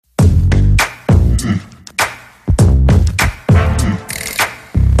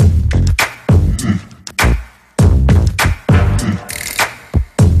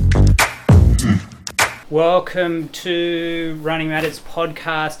Welcome to Running Matters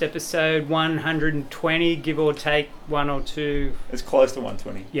podcast, episode 120, give or take one or two. It's close to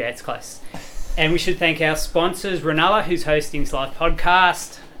 120. Yeah, it's close. And we should thank our sponsors, Runnulla, who's hosting this live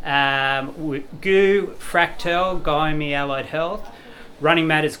podcast, Goo, Fractal, Guyme Allied Health, Running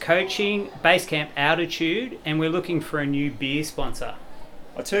Matters Coaching, Basecamp Altitude, and we're looking for a new beer sponsor.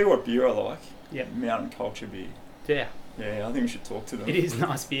 I'll tell you what beer I like. Yep. Mountain Culture beer. Yeah. Yeah, I think we should talk to them. It is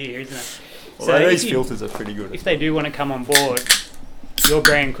nice beer, isn't it? Although these filters are pretty good. If they do want to come on board, your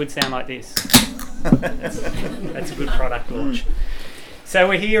brand could sound like this. That's a good product launch. So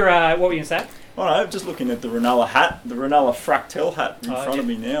we're here, what were you going to say? Oh no, just looking at the Runnulla hat, the Runnulla Fractal hat in front of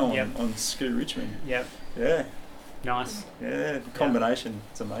me now on Ski Richmond. Yep. Yeah. Nice. Yeah, the combination,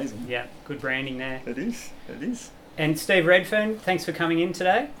 it's amazing. Yeah, good branding there. It is. And Steve Redfern, thanks for coming in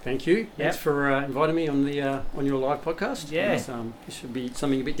today. Thank you. Thanks for inviting me on the on your live podcast. Yeah. This should be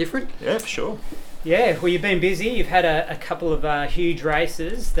something a bit different. Yeah, for sure. Yeah, well, you've been busy. You've had a couple of huge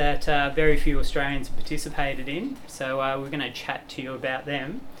races that very few Australians have participated in. So we're going to chat to you about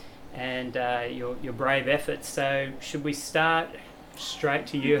them and your brave efforts. So should we start straight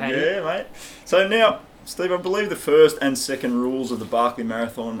to you, Haddy? Yeah, mate. So now, Steve, I believe the first and second rules of the Barkley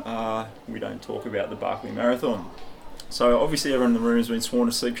Marathon are we don't talk about the Barkley Marathon. So obviously everyone in the room has been sworn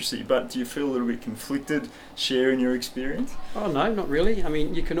to secrecy, but do you feel a little bit conflicted sharing your experience? Oh no, not really. I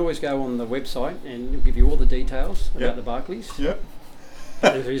mean, you can always go on the website and it'll give you all the details about the Barkleys. Yep.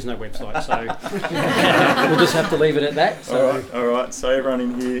 There is no website, so we'll just have to leave it at that. So. All right. So everyone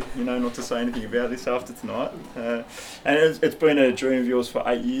in here, not to say anything about this after tonight. And it's been a dream of yours for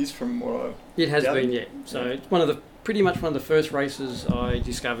 8 years from what I... It has been, yeah. So it's pretty much one of the first races I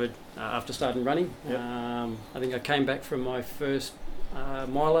discovered after starting running. Yep. I think I came back from my first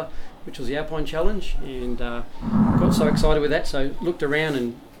miler, which was the Alpine Challenge, and got so excited with that. So looked around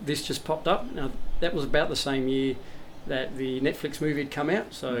and this just popped up. Now that was about the same year that the Netflix movie had come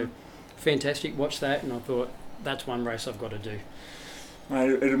out. So fantastic, watched that, and I thought that's one race I've got to do.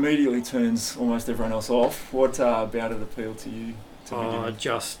 Mate, it immediately turns almost everyone else off. What about it appeal to you?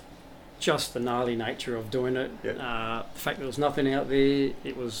 Just the gnarly nature of doing it. Yep. The fact that there was nothing out there,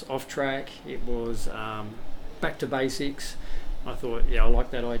 it was off track, it was back to basics. I thought, I like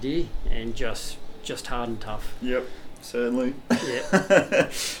that idea, and just hard and tough. Yep, certainly.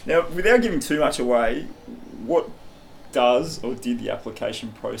 Yeah. Now, without giving too much away, what does or did the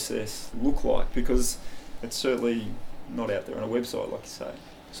application process look like? Because it's certainly not out there on a website, like you say.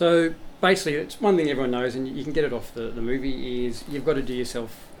 So basically, it's one thing everyone knows, and you can get it off the movie, is you've got to do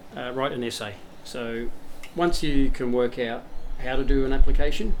yourself, write an essay. So once you can work out how to do an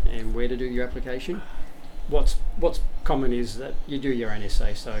application and where to do your application, what's common is that you do your own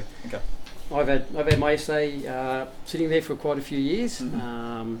essay. So I've had my essay sitting there for quite a few years.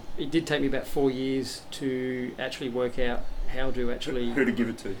 Mm-hmm. It did take me about 4 years to actually work out how to actually... Who to give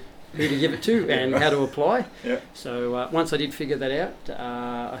it to. And how to apply. Yeah. So once I did figure that out,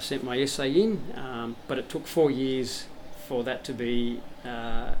 I sent my essay in, but it took 4 years for that to be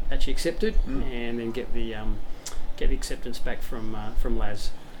actually accepted, and then get the acceptance back from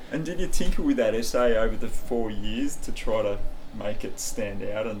LAS. And did you tinker with that essay over the 4 years to try to make it stand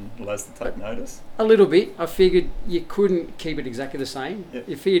out and LAS to take notice? A little bit. I figured you couldn't keep it exactly the same. Yep.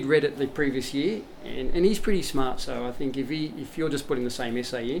 If he had read it the previous year, and he's pretty smart, so I think if you're just putting the same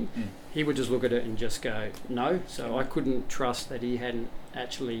essay in, he would just look at it and just go, no. So I couldn't trust that he hadn't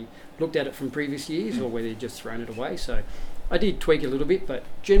actually looked at it from previous years or whether he'd just thrown it away. So I did tweak it a little bit, but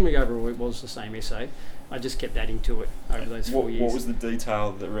generally overall it was the same essay. I just kept adding to it over those 4 years. What was the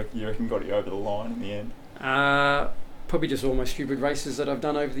detail that you reckon got you over the line in the end? Probably just all my stupid races that I've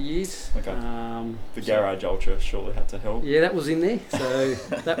done over the years. Okay. The Garage Ultra surely had to help. Yeah, that was in there. So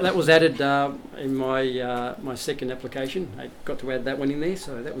that was added in my second application. I got to add that one in there,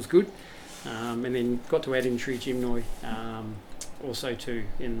 so that was good. And then got to add in Sri Chinmoy also too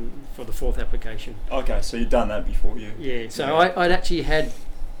for the fourth application. Okay, so you'd done that before you? Yeah. So I'd actually had,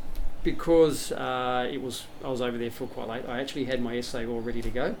 because I was over there for quite late, I actually had my essay all ready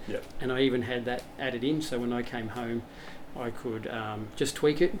to go. Yep. And I even had that added in, so when I came home I could just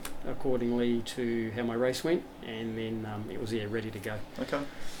tweak it accordingly to how my race went, and then it was ready to go. Okay.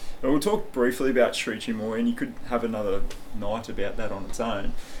 Well, we'll talk briefly about Sri Chinmoy, and you could have another night about that on its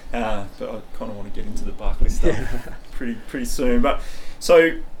own, but I kind of want to get into the Barkley stuff pretty soon. But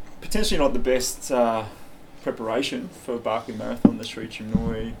so potentially not the best preparation for Barkley Marathon, the Sri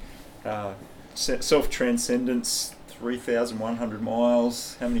Chinmoy Self Transcendence 3,100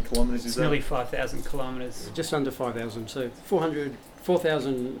 miles. How many kilometres is It's that? nearly 5,000 kilometres. Just under 5,000, so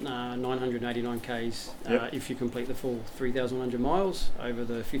 4,989 Ks if you complete the full 3,100 miles over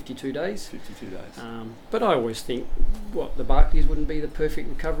the 52 days. 52 days. But I always think, the Barkleys wouldn't be the perfect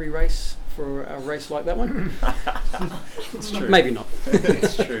recovery race for a race like that one? It's true. Maybe not.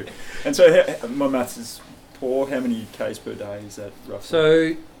 It's true. And so my maths is poor. How many Ks per day is that roughly?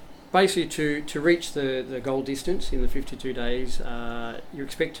 So basically to reach the goal distance in the 52 days, you're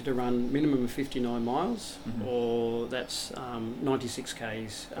expected to run minimum of 59 miles, or that's 96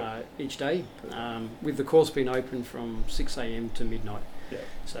 Ks each day, with the course being open from 6 a.m. to midnight. Yeah.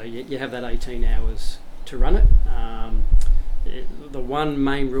 So you have that 18 hours to run it. The one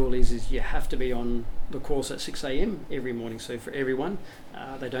main rule is you have to be on the course at 6 a.m. every morning. So for everyone,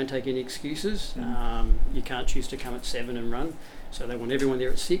 they don't take any excuses. You can't choose to come at 7 and run. So they want everyone there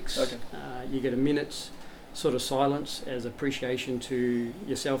at 6. Okay. You get a minute's sort of silence as appreciation to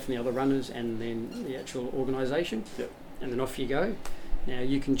yourself and the other runners, and then the actual organisation. Yep. And then off you go. Now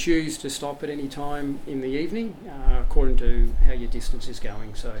you can choose to stop at any time in the evening according to how your distance is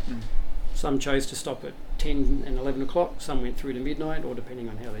going. So some chose to stop at 10 and 11 o'clock, some went through to midnight, or depending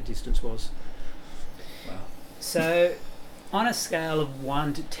on how their distance was. Wow. So on a scale of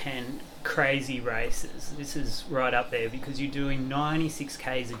 1 to 10 crazy races, this is right up there, because you're doing 96 Ks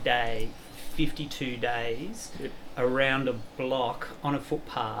a day, 52 days, around a block on a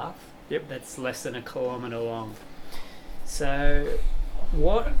footpath that's less than a kilometre long. So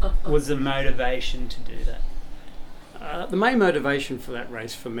what was the motivation to do that? The main motivation for that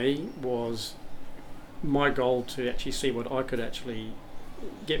race for me was my goal to actually see what I could actually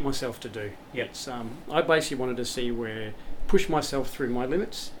get myself to do. It's, I basically wanted to see push myself through my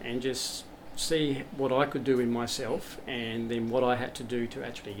limits and just see what I could do in myself, and then what I had to do to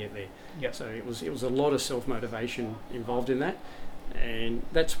actually get there. So it was a lot of self-motivation involved in that, and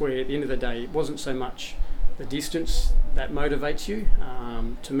that's where at the end of the day it wasn't so much the distance that motivates you.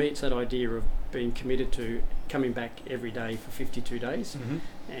 To me, it's that idea of being committed to coming back every day for 52 days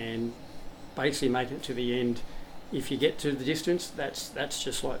and basically making it to the end. If you get to the distance, that's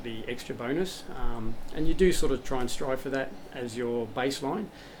just like the extra bonus, and you do sort of try and strive for that as your baseline,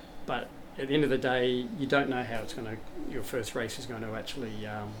 but at the end of the day you don't know how your first race is going to actually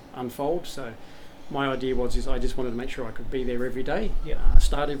unfold. So my idea is I just wanted to make sure I could be there every day,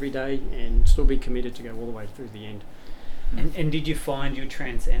 start every day, and still be committed to go all the way through the end. And did you find your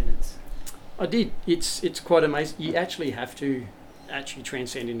transcendence? I did. It's quite amazing. You actually have to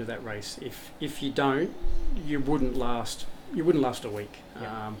transcend into that race. If you don't, you wouldn't last a week.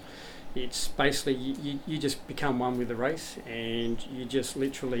 It's basically you just become one with the race, and you just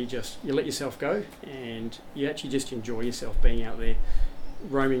literally you let yourself go, and you actually just enjoy yourself being out there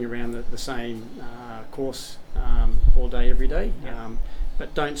roaming around the same course all day every day.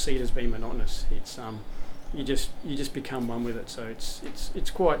 But don't see it as being monotonous. It's you just become one with it. So it's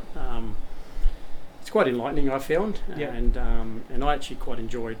quite enlightening, I found, and I actually quite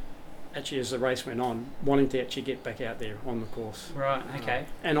enjoyed, as the race went on, wanting to actually get back out there on the course. Right, okay.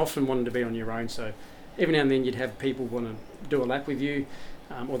 And often wanting to be on your own. So every now and then you'd have people want to do a lap with you,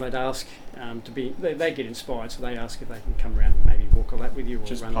 or they'd ask they get inspired, so they ask if they can come around and maybe walk a lap with you or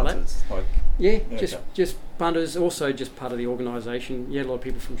just run punters, a lap. Just punters, also just part of the organisation. You had a lot of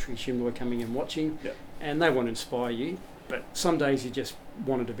people from Sri Chinmoy coming and watching, and they want to inspire you. But some days you just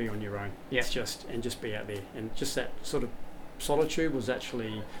wanted to be on your own. It's just be out there, and just that sort of solitude was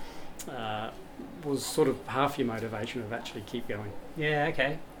actually was sort of half your motivation of actually keep going. Yeah,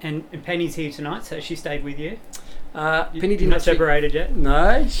 okay. And Penny's here tonight, so she stayed with you. Penny did not separated yet.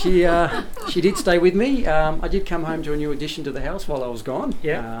 No, she did stay with me. I did come home to a new addition to the house while I was gone.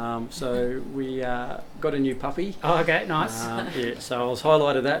 So we got a new puppy. Oh, okay, nice. So I was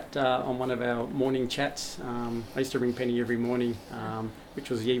highlighted that on one of our morning chats. I used to ring Penny every morning,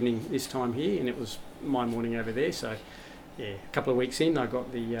 which was the evening this time here, and it was my morning over there. So a couple of weeks in, I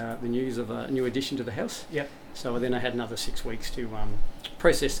got the news of a new addition to the house. So then I had another 6 weeks to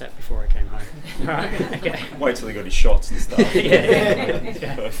process that before I came home. Right, okay. Wait till he got his shots and stuff.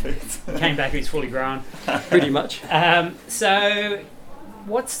 Perfect. Came back, he's fully grown. Pretty much. So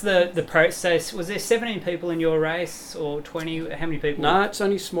what's the process? Was there 17 people in your race, or 20? How many people? No, it's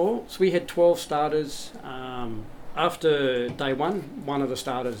only small. So we had 12 starters. After day one of the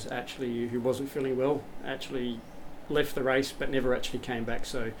starters actually, who wasn't feeling well, actually left the race but never actually came back.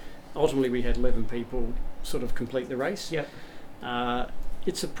 So ultimately we had 11 people sort of complete the race.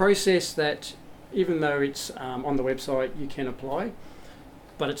 It's a process that, even though it's on the website, you can apply,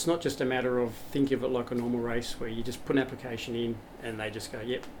 but it's not just a matter of think of it like a normal race where you just put an application in and they just go,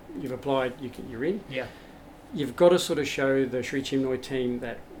 yep, you've applied, you're in. you've got to sort of show the Sri Chinmoy team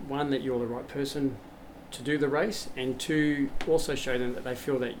that, one, that you're the right person to do the race, and two, also show them that they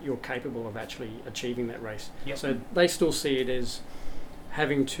feel that you're capable of actually achieving that race. Yep. So they still see it as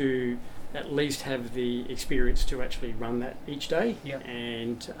having to at least have the experience to actually run that each day, Yep.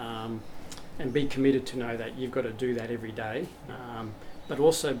 and be committed to know that you've got to do that every day, but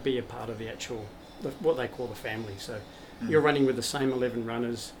also be a part of the actual, what they call the family. So you're running with the same 11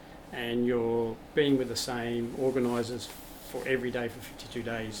 runners, and you're being with the same organisers for every day for 52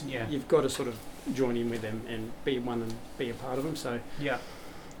 days. Yeah. You've got to sort of join in with them and be one and be a part of them. So Yeah.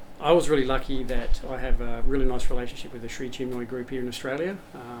 I was really lucky that I have a really nice relationship with the Sri Chinmoy group here in Australia,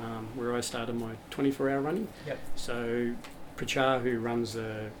 where I started my 24-hour running. Yep. So Prachar, who runs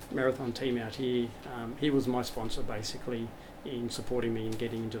the marathon team out here, he was my sponsor basically in supporting me in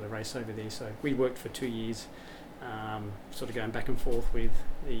getting into the race over there. So we worked for 2 years, sort of going back and forth with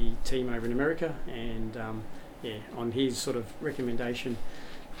the team over in America, and on his sort of recommendation,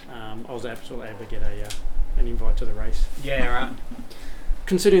 I was able to get an invite to the race. Yeah, right.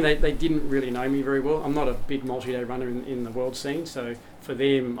 Considering they didn't really know me very well, I'm not a big multi-day runner in the world scene, so for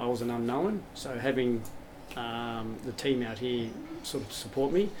them I was an unknown. So having the team out here sort of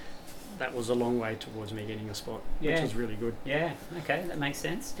support me, that was a long way towards me getting a spot, which was really good. Yeah, okay, that makes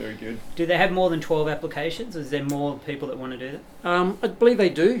sense. Very good. Do they have more than 12 applications? Is there more people that want to do that? I believe they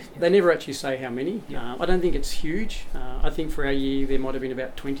do. They never actually say how many. Yeah. I don't think it's huge. I think for our year there might have been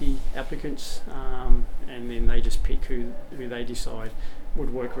about 20 applicants, and then they just pick who they decide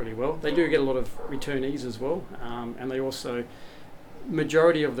would work really well. They do get a lot of returnees as well, and they also,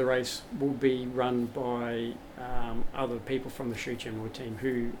 majority of the race will be run by other people from the Sri Chinmoy team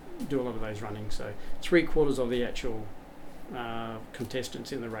who do a lot of those running. So 3/4 of the actual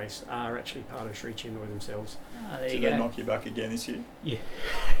contestants in the race are actually part of Sri Chinmoy themselves. There Did you they go. knock you back again this year? Yeah.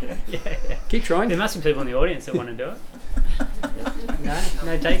 Yeah. Yeah. Keep trying. There must be people in the audience that want to do it.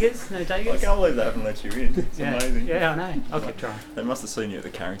 No takers? No I takers? can't believe they haven't let you in. It's Yeah. amazing. Yeah, I know. I'll keep trying. They must have seen you at the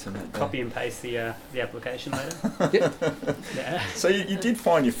Carrington that day. Copy and paste the application later. Yeah. So you did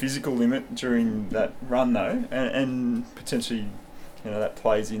find your physical limit during that run though, and potentially, that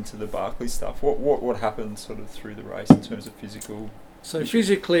plays into the Barkley stuff. What happened sort of through the race in terms of physical? So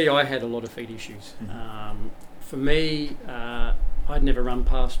physically, I had a lot of feet issues. Mhm. For me, I'd never run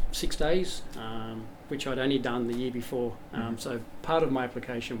past 6 days, which I'd only done the year before. So part of my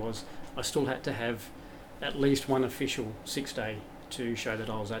application was I still had to have at least one official 6-day to show that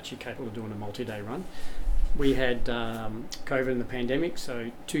I was actually capable of doing a multi-day run. We had COVID and the pandemic,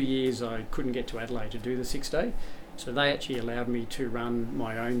 so 2 years I couldn't get to Adelaide to do the 6-day. So they actually allowed me to run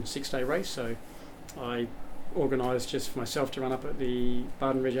my own 6-day race. So I organised just for myself to run up at the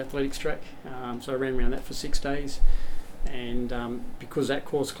Barden Ridge Athletics track. So I ran around that for 6 days. And because that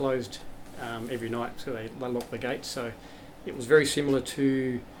course closed every night, so they locked the gates. So it was very similar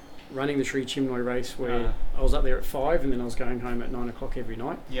to running the Sri Chinmoy race, where I was up there at 5 and then I was going home at 9 o'clock every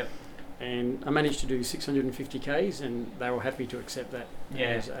night. Yep. And I managed to do 650 Ks, and they were happy to accept that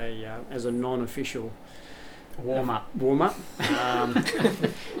as a non-official warm up.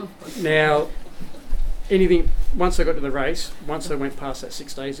 Now, once I got to the race, once I went past that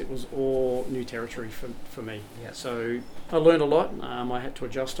 6 days, it was all new territory for me. Yep. So I learned a lot. I had to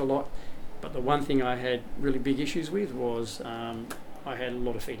adjust a lot, but the one thing I had really big issues with was I had a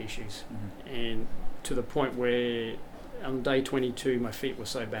lot of feet issues, and to the point where on day 22 my feet were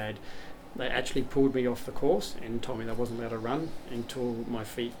so bad they actually pulled me off the course and told me that I wasn't allowed to run until my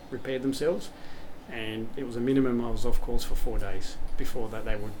feet repaired themselves. And it was a minimum I was off course for 4 days before that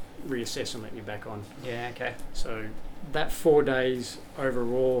they would reassess and let me back on. Yeah, okay. So that 4 days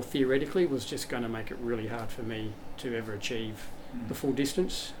overall theoretically was just going to make it really hard for me to ever achieve the full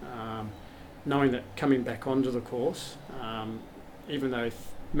distance, knowing that coming back onto the course, even though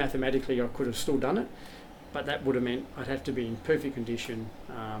mathematically I could have still done it, but that would have meant I'd have to be in perfect condition,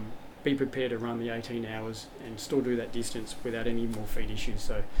 be prepared to run the 18 hours and still do that distance without any more feet issues.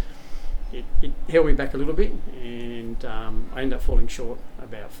 So it held me back a little bit, and I ended up falling short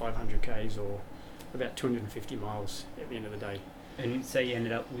about 500 Ks or about 250 miles at the end of the day. And so you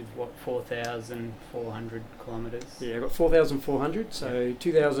ended up with what, 4,400 kilometres? Yeah, I got 4,400, so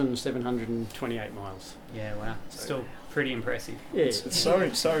 2,728 miles. Yeah, wow. So Still pretty impressive. Yeah, It's so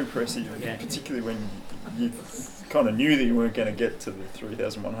impressive, Yeah. particularly when you kind of knew that you weren't going to get to the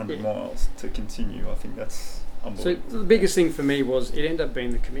 3,100 Yeah. miles to continue. I think that's So unbelievable. the biggest thing for me was it ended up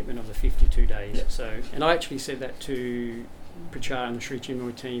being the commitment of the 52 days. Yeah. So, and I actually said that to Prachar and the Sri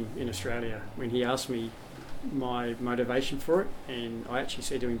Chinmoy team in Australia when he asked me my motivation for it, and I actually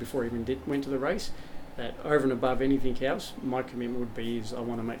said to him before I even went to the race, that over and above anything else, my commitment would be is I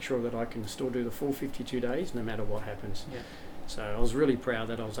want to make sure that I can still do the full 52 days no matter what happens. Yeah. So I was really proud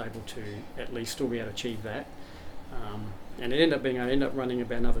that I was able to at least still be able to achieve that. And it ended up being, I ended up running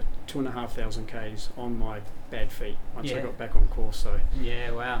about another 2,500 Ks on my bad feet once I got back on course. So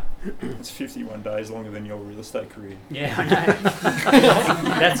yeah, wow. It's 51 days longer than your real estate career. Yeah, I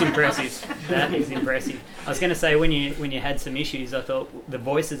know. That's impressive. That is impressive. I was going to say, when you had some issues, I thought the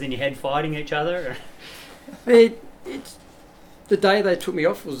voices in your head fighting each other. It's the day they took me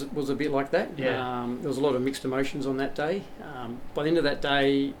off was a bit like that. Yeah. There was a lot of mixed emotions on that day. By the end of that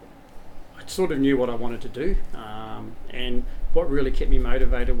day, I sort of knew what I wanted to do, and what really kept me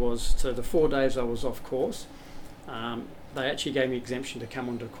motivated was, so the 4 days I was off course, they actually gave me exemption to come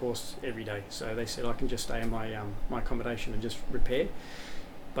onto course every day. So they said I can just stay in my accommodation and just repair.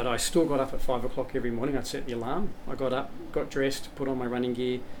 But I still got up at 5 o'clock every morning. I'd set the alarm. I got up, got dressed, put on my running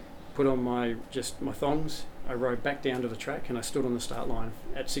gear, put on my thongs. I rode back down to the track and I stood on the start line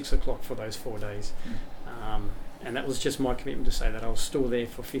at 6 o'clock for those 4 days. And that was just my commitment to say that I was still there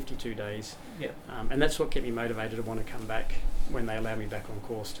for 52 days. Yep. And that's what kept me motivated to want to come back when they allowed me back on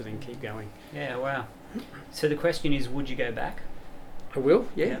course to then keep going. Yeah, wow. So the question is, would you go back? I will,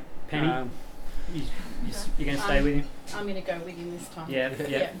 yeah. Yep. Penny, you're going to stay with him? I'm going to go with him this time.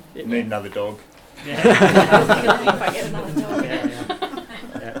 Yeah. You need another dog. Yeah. If I get another dog.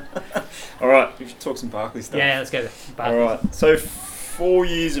 Yeah. All right, we should talk some Barkley stuff. Yeah, let's go. All right, so 4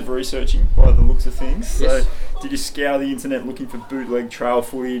 years of researching by the looks of things. Yes. So did you scour the internet looking for bootleg trail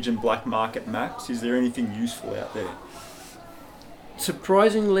footage and black market maps? Is there anything useful out there?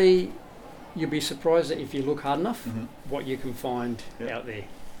 Surprisingly, you'll be surprised that if you look hard enough, Mhm. what you can find out there.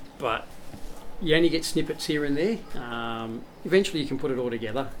 But you only get snippets here and there. Eventually you can put it all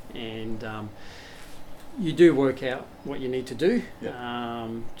together, and you do work out what you need to do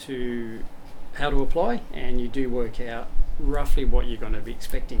to how to apply, and you do work out roughly what you're going to be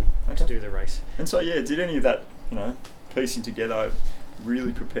expecting to do the race. And so, did any of that, piecing together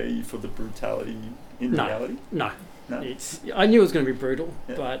really prepare you for the brutality in reality? No. No? I knew it was going to be brutal,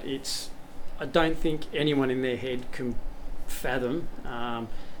 Yeah. but I don't think anyone in their head can fathom.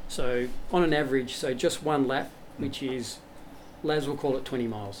 So on an average, so just one lap, which is, lads will call it 20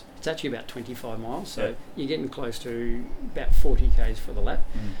 miles. It's actually about 25 miles, so you're getting close to about 40 Ks for the lap.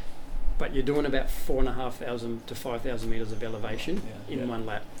 Mm. But you're doing about 4,500 to 5,000 metres of elevation in one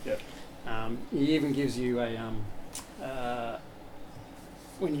lap. Yeah. He even gives you a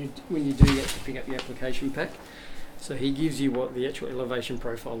when you do get to pick up your application pack, so he gives you what the actual elevation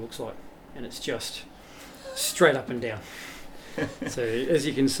profile looks like, and it's just straight up and down. So as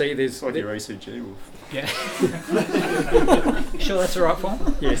you can see, there's It's like your ACG, Wolf. Yeah. Sure, that's the right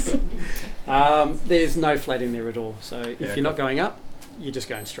form? Yes. There's no flat in there at all. So if Yeah, you're not going up, you're just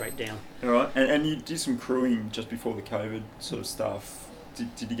going straight down. All right, and you did some crewing just before the COVID sort of stuff.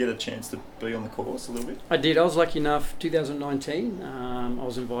 Did you get a chance to be on the course a little bit? I did. I was lucky enough, 2019, I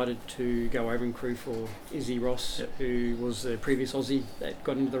was invited to go over and crew for Izzy Ross, who was the previous Aussie that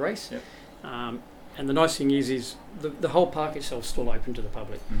got into the race. Yep. And the nice thing is the whole park itself is still open to the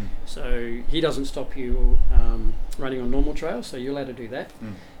public. Mm. So he doesn't stop you running on normal trails, so you're allowed to do that.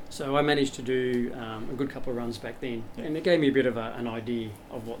 Mm. So I managed to do a good couple of runs back then, and it gave me a bit of an idea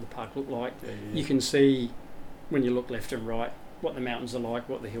of what the park looked like. Yeah. You can see when you look left and right what the mountains are like,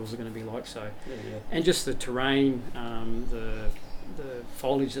 what the hills are going to be like. So, and just the terrain, the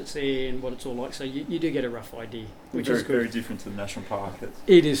foliage that's there, and what it's all like. So you do get a rough idea, which is good. Very different to the national park.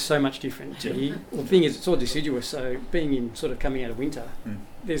 It is so much different. Well, the thing is, it's all deciduous. So being in sort of coming out of winter,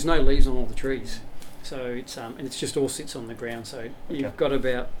 there's no leaves on all the trees. So it's and it's just all sits on the ground. So you've got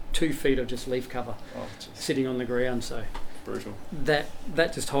about 2 feet of just leaf cover sitting on the ground. So brutal. That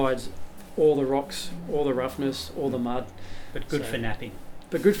just hides all the rocks, all the roughness, all the mud. But good for napping.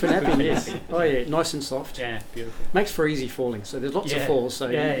 But good for napping, yes. Oh yeah, nice and soft. Yeah, beautiful. Makes for easy falling. So there's lots of falls. So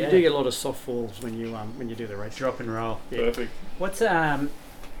you do get a lot of soft falls when you do the race. Drop and roll. Yeah. Perfect. What's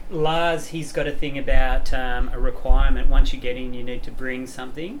Lars? He's got a thing about a requirement. Once you get in, you need to bring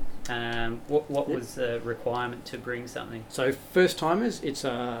something. What was the requirement to bring something? So first timers, it's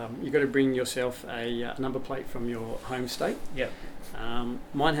you've got to bring yourself a number plate from your home state. Yep.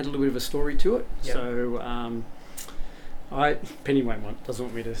 Mine had a little bit of a story to it. Yep. So Penny doesn't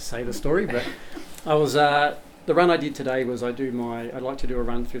want me to say the story, but I was the run I did today was I like to do a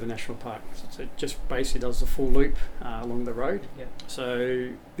run through the national park. So it just basically does the full loop along the road. Yep. So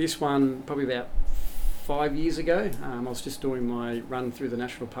this one probably about 5 years ago, I was just doing my run through the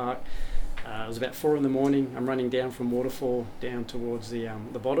national park. It was about 4 a.m. I'm running down from Waterfall down towards the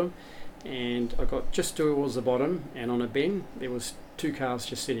bottom, and I got just towards the bottom, and on a bend there was 2 cars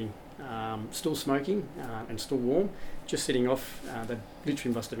just sitting still smoking and still warm, just sitting off. They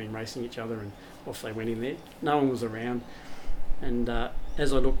literally must have been racing each other, and off they went in there. No one was around. And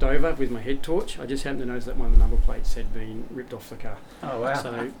as I looked over with my head torch, I just happened to notice that one of the number plates had been ripped off the car. Oh, wow.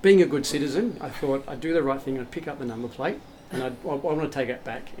 So being a good citizen, I thought I'd do the right thing. I'd pick up the number plate and I want to take it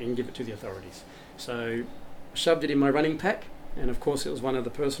back and give it to the authorities. So I shoved it in my running pack, and of course it was one of the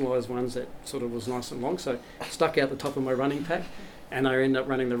personalised ones that sort of was nice and long, so stuck out the top of my running pack, and I ended up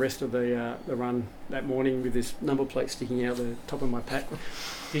running the rest of the run that morning with this number plate sticking out the top of my pack.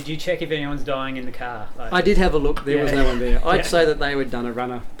 Did you check if anyone's dying in the car? I did have a look. There was no one there. I'd Yeah. say that they had done a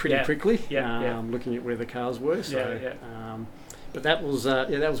runner pretty quickly, Yeah. looking at where the cars were. So, Yeah. but that was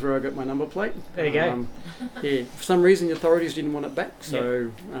where I got my number plate. There you go. For some reason the authorities didn't want it back,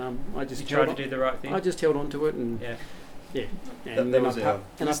 so I just You tried to do the right thing. I just held on to it, and and That was I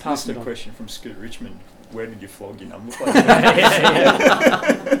passed it on. question from Scoot Richmond. Where did you flog your number plate?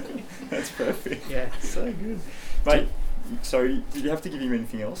 That's perfect. Yeah. So good. Mate, so did you have to give him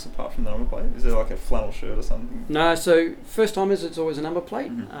anything else apart from the number plate? Is there like a flannel shirt or something? No, so first timers, it's always a number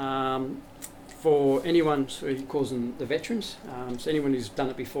plate. Mhm. For anyone, so he calls them the veterans, so anyone who's done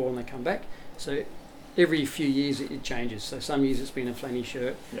it before and they come back. So every few years it changes. So some years it's been a flanny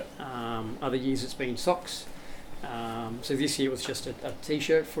shirt, other years it's been socks. So this year it was just a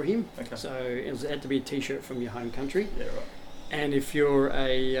t-shirt for him. Okay. So it had to be a t-shirt from your home country. Yeah, right. And if you're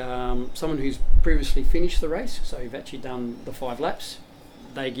someone who's previously finished the race, so you've actually done the 5 laps,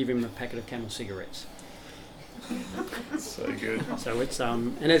 they give him a packet of Camel cigarettes. So good. So it's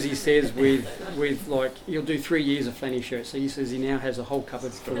and as he says, with like he'll do 3 years of flanny shirts. So he says he now has a whole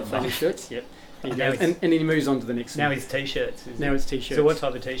cupboard full of flanny shirts. Yep. And, and he moves on to the next. Now one. it's t-shirts. Now it's t-shirts. So what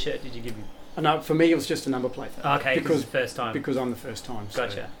type of t-shirt did you give him? No, for me it was just a number plate. Okay, because first time. Because I'm the first time.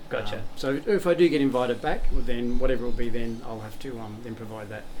 Gotcha. So if I do get invited back, well, then whatever it will be, then I'll have to then provide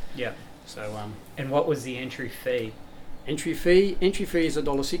that. Yeah. So and what was the entry fee? Entry fee is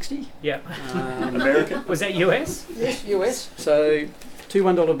 $1.60. Yeah. American? Was that US? Yes, US. So 2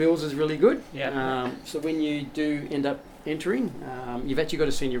 $1 bills is really good. Yeah. So when you do end up entering, you've actually got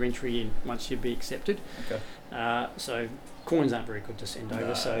to send your entry in once you'd be accepted. Okay. So coins aren't very good to send over.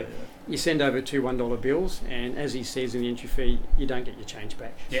 No, So you send over 2 $1 bills, and as he says in the entry fee, you don't get your change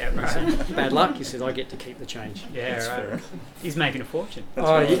back. Yeah, right. So bad luck. He says, I get to keep the change. Yeah, That's right. fair. He's making a fortune.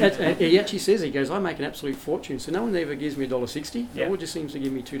 He actually says, he goes, I make an absolute fortune. So no one ever gives me $1.60. Yeah. Everyone just seems to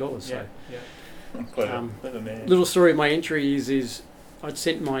give me $2. So. Yeah. Clever man. Little story of my entry is I'd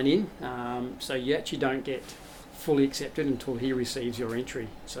sent mine in, so you actually don't get fully accepted until he receives your entry.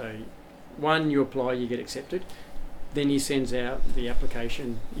 So one, you apply, you get accepted. Then he sends out the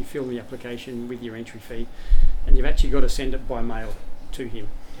application, you fill the application with your entry fee, and you've actually got to send it by mail to him.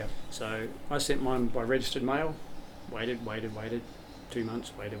 Yep. So I sent mine by registered mail, waited, 2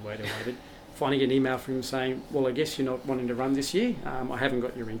 months, waited. Finally get an email from him saying, well, I guess you're not wanting to run this year, I haven't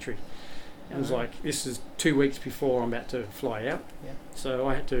got your entry. And it was like, this is 2 weeks before I'm about to fly out. Yeah. So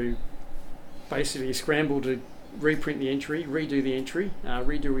I had to basically scramble to reprint the entry, redo the entry,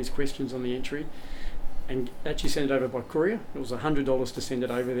 redo his questions on the entry, and actually send it over by courier. It was $100 to send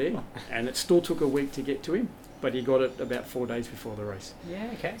it over there, and it still took a week to get to him, but he got it about 4 days before the race. Yeah,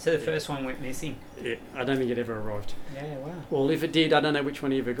 okay. So the first one went missing. Yeah, I don't think it ever arrived. Yeah, wow. Well, if it did, I don't know which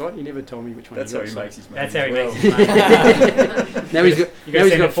one he ever got. He never told me which one That's he how got. he makes his money. That's how he as makes his money. Now he's got, You got to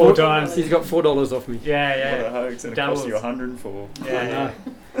send it 4 times. He's got $4 off me. Yeah, What a yeah. hoax, and it cost you Doubles. $104. Yeah,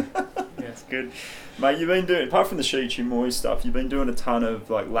 yeah. That's good. Mate, you've been doing, apart from the Sri Chinmoy stuff, you've been doing a ton of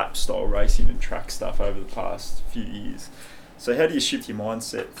like lap style racing and track stuff over the past few years. So how do you shift your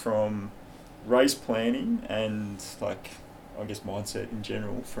mindset from race planning and like, I guess mindset in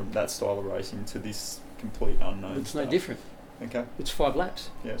general from that style of racing to this complete unknown It's stuff? no different. Okay. It's 5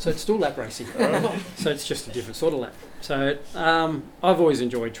 laps. Yeah. So it's still lap racing. Alright. So it's just a different sort of lap. So I've always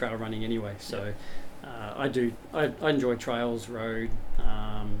enjoyed trail running anyway. So I enjoy trails, road,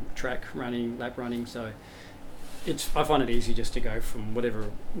 track running, lap running. So I find it easy just to go from whatever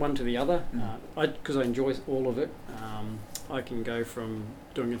one to the other. Because I enjoy all of it. I can go from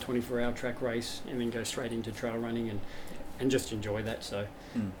doing a 24-hour track race and then go straight into trail running and just enjoy that. So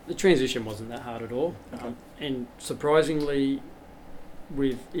the transition wasn't that hard at all. Okay. And surprisingly,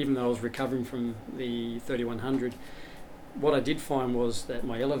 even though I was recovering from the 3100, what I did find was that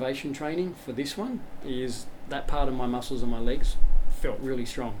my elevation training for this one is that part of my muscles and my legs felt really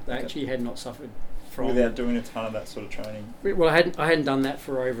strong. They Okay. actually had not suffered from... Without doing a ton of that sort of training. Well, I hadn't done that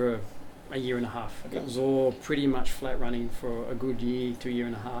for over a year and a half. Okay. It was all pretty much flat running for a good year to a year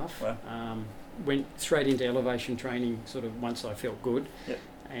and a half. Wow. Went straight into elevation training sort of once I felt good. Yep.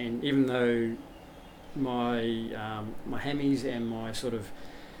 And even though my hammies and my sort of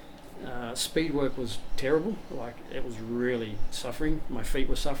Speed work was terrible. Like, it was really suffering. My feet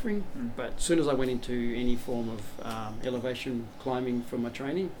were suffering. But as soon as I went into any form of elevation climbing for my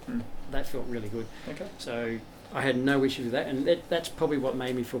training, that felt really good. Okay. So I had no issue with that, and that's probably what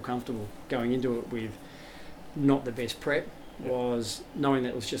made me feel comfortable going into it with not the best prep. Was knowing that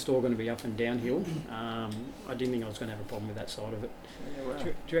it was just all going to be up and downhill. I didn't think I was going to have a problem with that side of it. Yeah, wow.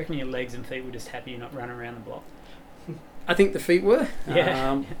 Do you reckon your legs and feet were just happy you're not running around the block? I think the feet were,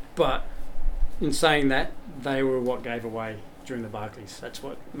 Yeah. but in saying that, they were what gave away during the Barkleys. That's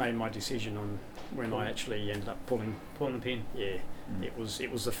what made my decision on when I actually ended up pulling the pin. Yeah, it was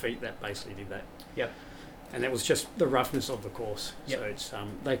the feet that basically did that. Yep. And that was just the roughness of the course. Yep. So it's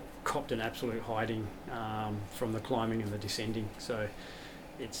they copped an absolute hiding from the climbing and the descending. So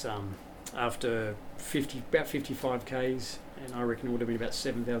it's after about 55 k's, and I reckon it would have been about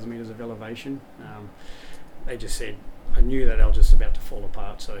 7,000 metres of elevation. They just said, I knew that they were just about to fall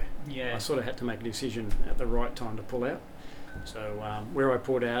apart. So Yeah. I sort of had to make a decision at the right time to pull out. So where I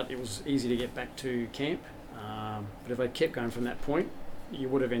pulled out, it was easy to get back to camp. But if I kept going from that point, you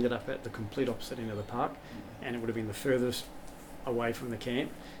would have ended up at the complete opposite end of the park, and it would have been the furthest away from the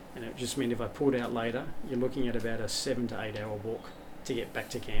camp, and it just meant if I pulled out later, you're looking at about a 7 to 8 hour walk to get back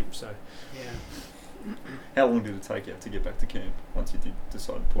to camp. So Yeah. How long did it take you to get back to camp once you did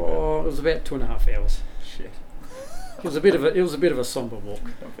decide to pull out? it was about 2.5 hours. Shit. It was a bit of a somber walk,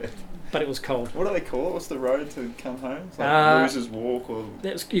 but it was cold. What do they call it? What's the road to come home? It's like Losers Walk or...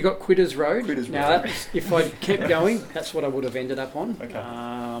 You got Quitters Road. Quitters now, Road. If I kept going, that's what I would have ended up on.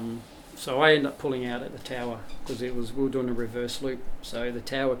 Okay. So I ended up pulling out at the tower because we were doing a reverse loop. So the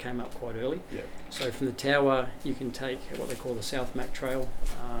tower came up quite early. Yeah. So from the tower, you can take what they call the South Mac Trail,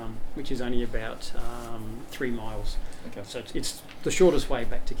 which is only about 3 miles. Okay. So it's the shortest way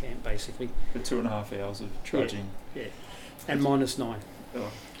back to camp, basically. For 2.5 hours of trudging. Yeah. And -9.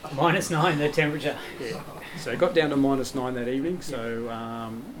 Oh. -9, the temperature. Yeah. So it got down to -9 that evening. So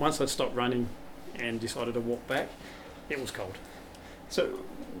once I stopped running and decided to walk back, it was cold. So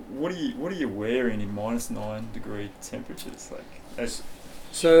what are you wearing in -9 degree temperatures?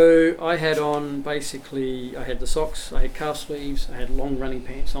 So I had on basically, I had the socks, I had calf sleeves, I had long running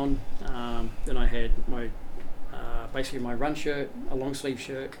pants on, then I had my basically my run shirt, a long sleeve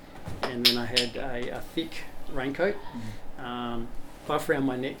shirt, and then I had a thick raincoat, buff around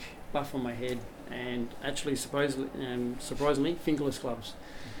my neck, buff on my head, and actually surprisingly fingerless gloves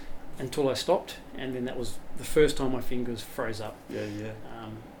until I stopped, and then that was the first time my fingers froze up. Yeah.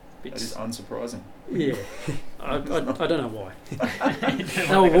 That is unsurprising. Yeah, I don't know why.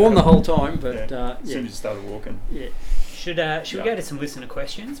 They were warm the whole time, but As soon as you started walking. Yeah. Should we go to some listener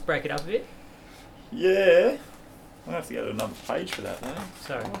questions? Break it up a bit. Yeah. I have to go to another page for that, though.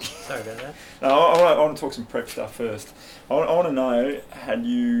 Sorry about that. No, I want to talk some prep stuff first. I want to know, had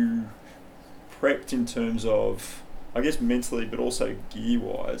you prepped in terms of, I guess mentally, but also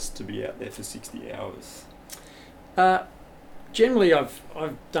gear-wise, to be out there for 60 hours? Generally, I've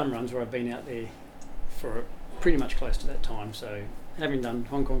done runs where I've been out there for pretty much close to that time. So having done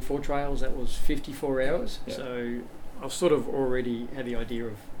Hong Kong 4 trails, that was 54 hours. Yeah. So I've sort of already had the idea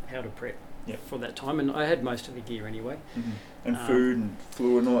of how to prep for that time, and I had most of the gear anyway. Mm-hmm. And food and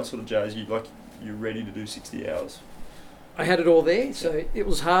fluid and all that sort of jazz, you're ready to do 60 hours? I had it all there, so it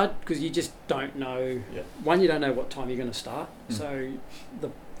was hard because you just don't know. Yeah. One, you don't know what time you're going to start. So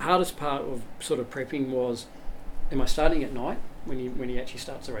the hardest part of sort of prepping was, am I starting at night when he actually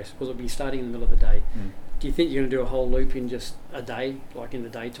starts the race? Will it be starting in the middle of the day? Do you think you're going to do a whole loop in just a day, like in the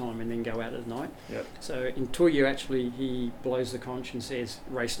daytime, and then go out at night? Yep. So until he blows the conch and says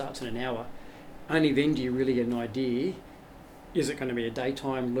race starts in an hour, only then do you really get an idea, is it going to be a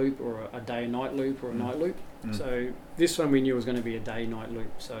daytime loop or a day-night loop or a night loop? So this one we knew was going to be a day-night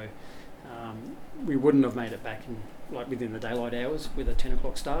loop, so we wouldn't have made it back within the daylight hours with a 10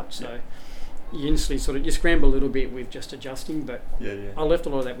 o'clock start. So you instantly you scramble a little bit with just adjusting, but I left a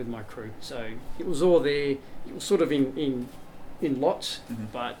lot of that with my crew. So it was all there. It was sort of in lots,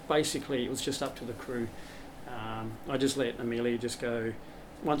 but basically it was just up to the crew. I just let Amelia just go.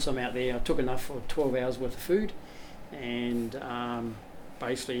 Once I'm out there, I took enough for 12 hours worth of food, and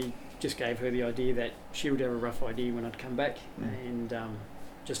basically just gave her the idea that she would have a rough idea when I'd come back, and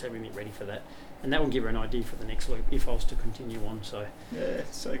just have everything ready for that. And that will give her an idea for the next loop if I was to continue on. So yeah,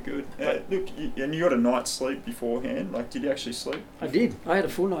 so good. Look, and you got a night's sleep beforehand. Did you actually sleep? I did. I had a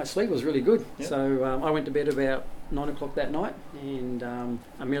full night's sleep. It was really good. Yep. So I went to bed about 9 o'clock that night, and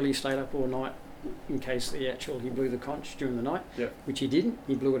Amelia stayed up all night in case he blew the conch during the night, which he didn't.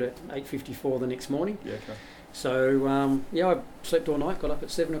 He blew it at 8:54 the next morning. Yeah, okay. So I slept all night, got up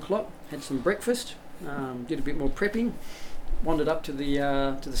at 7 o'clock, had some breakfast, did a bit more prepping, wandered up to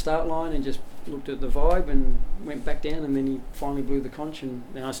the start line and just looked at the vibe and went back down, and then he finally blew the conch, and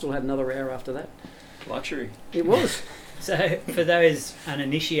then I still had another hour after that. Luxury. It was. So for those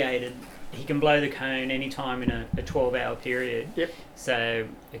uninitiated, he can blow the cone anytime in a 12-hour period. Yep. So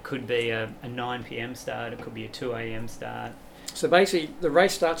it could be a 9 p.m. start, it could be a 2 a.m. start. So basically, the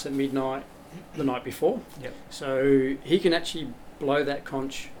race starts at midnight the night before. Yep. So he can actually blow that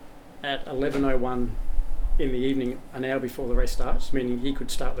conch at 11:01 in the evening, an hour before the race starts, meaning he could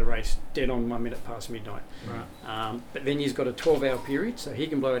start the race dead on 1 minute past midnight. Right. But then he's got a 12-hour period, so he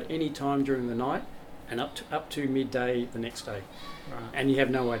can blow at any time during the night and up to midday the next day. Right. And you have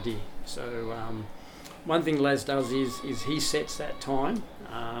no idea. So one thing Laz does is he sets that time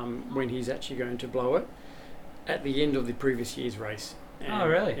when he's actually going to blow it at the end of the previous year's race. And, Oh,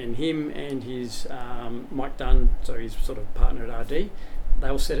 really? And him and his Mike Dunn, so his sort of partner at RD,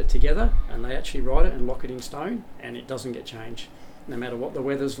 they'll set it together and they actually write it and lock it in stone, and it doesn't get changed. No matter what the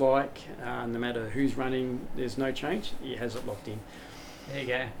weather's like, no matter who's running, there's no change. He has it locked in. There you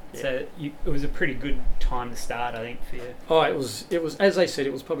go. Yeah. So it was a pretty good time to start, I think, for you. Oh, it was as they said,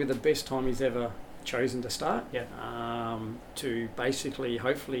 it was probably the best time he's ever chosen to start. Yeah. To basically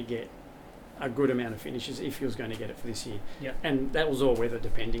hopefully get a good amount of finishes if he was going to get it for this year. Yeah. And that was all weather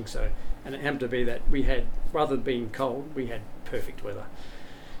depending. So, and it happened to be that we had, rather than being cold, we had perfect weather.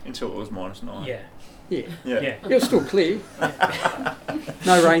 Until it was -9. Yeah. Yeah. Yeah. It was still clear.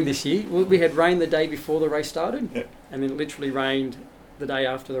 No rain this year. We had rain the day before the race started, Yeah. and then it literally rained the day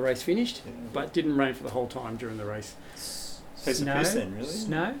after the race finished, Yeah. but didn't rain for the whole time during the race. Piece of piss then, really?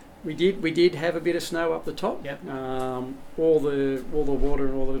 Snow? We did have a bit of snow up the top. Yep. All the water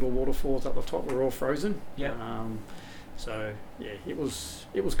and all the little waterfalls up the top were all frozen. Yep. So yeah, it was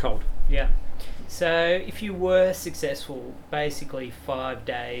cold. Yeah. So if you were successful, basically 5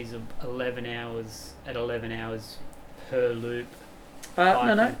 days of 11 hours at 11 hours per loop.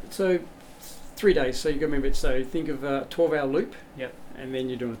 No. So 3 days. So you got to remember. So think of a 12-hour loop. Yep. And then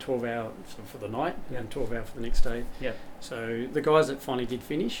you're doing a 12-hour for the night, Yep. and 12-hour for the next day. Yep. So the guys that finally did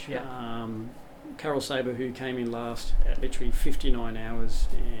finish, Yep. Carol Saber, who came in last at literally 59 hours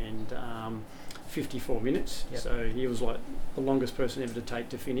and 54 minutes. Yep. So he was like the longest person ever to take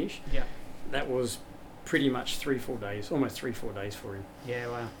to finish. Yeah. That was pretty much 3-4 days, almost 3-4 days for him. Yeah,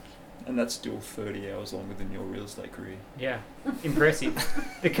 wow. And that's still 30 hours longer than your real estate career. Yeah. Impressive.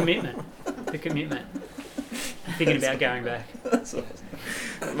 The commitment. Thinking about going back. That's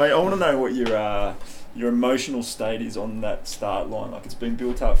awesome. Mate, I want to know what your emotional state is on that start line. Like, it's been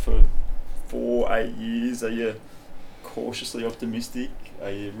built up for 4-8 years. Are you cautiously optimistic? Are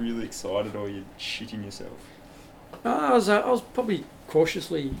you really excited, or are you shitting yourself? I was probably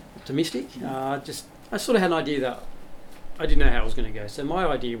cautiously optimistic. I sort of had an idea that I didn't know how it was going to go. So my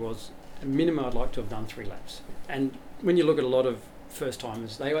idea was, a minimum, I'd like to have done 3 laps. And when you look at a lot of first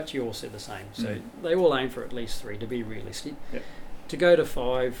timers, they actually all said the same. So they all aim for at least 3 to be realistic. Yep. To go to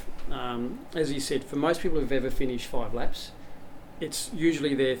 5, as you said, for most people who've ever finished 5 laps, it's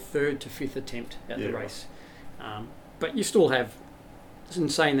usually their 3rd to 5th attempt at the race. But you still have, in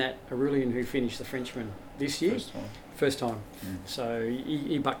saying that, Aurelien, who finished the Frenchman this year, first time. So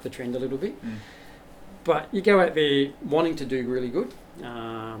he bucked the trend a little bit. But you go out there wanting to do really good,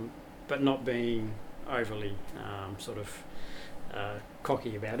 but not being overly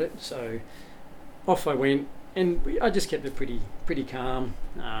cocky about it. So off I went, and I just kept it pretty calm,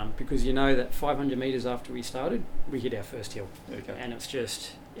 because you know that 500 metres after we started, we hit our first hill. Okay. And it's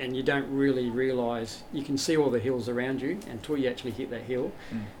just, and you don't really realise, you can see all the hills around you until you actually hit that hill,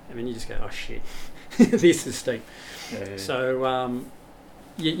 and then you just go, oh shit, this is steep. Yeah. So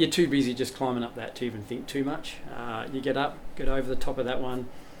you're too busy just climbing up that to even think too much. You get over the top of that one,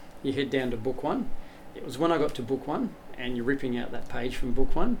 you head down to book 1. It was when I got to book 1 and you're ripping out that page from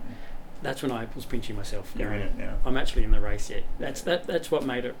book 1, that's when I was pinching myself. You're in it now. I'm actually in the race yet. That's what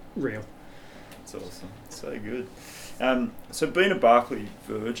made it real. That's awesome. So good. So being a Barkley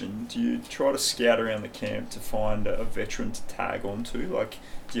virgin, do you try to scout around the camp to find a veteran to tag onto? Like,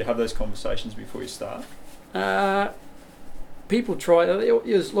 do you have those conversations before you start? People try.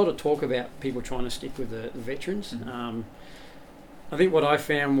 There's a lot of talk about people trying to stick with the veterans. I think what I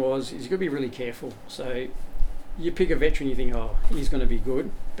found is you've got to be really careful. So you pick a veteran, you think, oh, he's going to be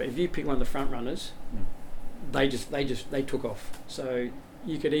good. But if you pick one of the front runners, they took off. So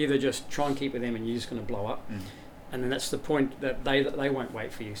you could either just try and keep with them and you're just going to blow up. And then that's the point that they won't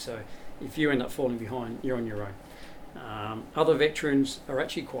wait for you. So if you end up falling behind, you're on your own. Other veterans are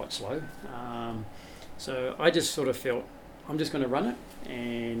actually quite slow. So I just sort of felt, I'm just going to run it,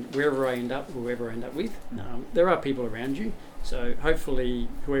 and whoever I end up with, there are people around you. So hopefully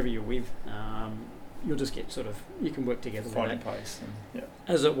whoever you're with, you'll just get sort of, you can work together with Finding that. pace. And,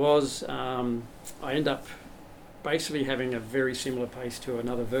 As it was, I end up basically having a very similar pace to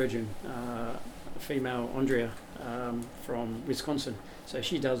another virgin, a female Andrea from Wisconsin. So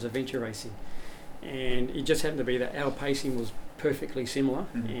she does adventure racing, and it just happened to be that our pacing was perfectly similar.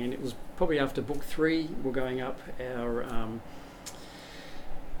 And it was probably after book 3, we're going up our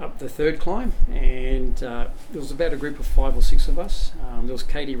up the third climb, and there was about a group of 5 or 6 of us. There was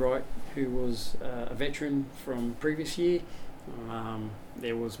Katie Wright, who was a veteran from previous year.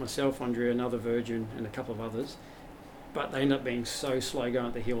 There was myself, Andrea, another virgin, and a couple of others. But they ended up being so slow going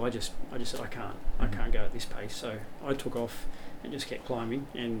up the hill. I just said I can't go at this pace. So I took off and just kept climbing.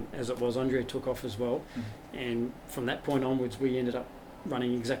 And as it was, Andrea took off as well. And from that point onwards, we ended up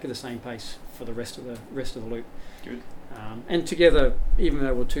running exactly the same pace for the rest of the loop. Good. And together, even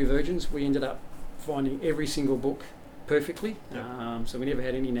though we're 2 virgins, we ended up finding every single book perfectly. So we never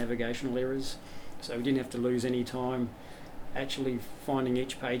had any navigational errors. So we didn't have to lose any time actually finding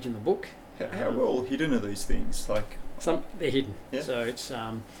each page in the book. How well hidden are these things? Like, they're hidden. Yeah. So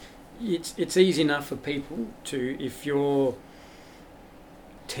it's easy enough for people to, if you're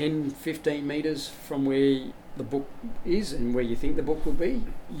 10, 15 metres from where the book is and where you think the book will be,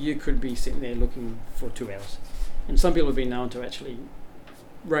 you could be sitting there looking for 2 hours. And some people have been known to actually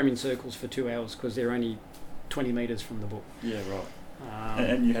roam in circles for 2 hours because they're only 20 metres from the book. Yeah, right.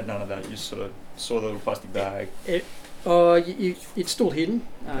 And you had none of that. You sort of saw the little plastic bag. It's still hidden,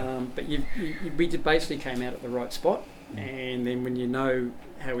 Okay. but we basically came out at the right spot. And then when you know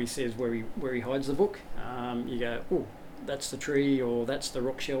how he says where he hides the book, you go, oh, that's the tree or that's the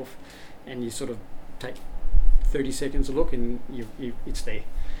rock shelf, and you sort of take 30 seconds to look and it's there.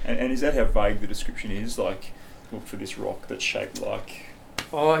 And is that how vague the description is? Like, look for this rock that's shaped like...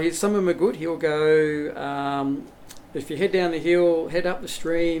 Some of them are good. He'll go, if you head down the hill, head up the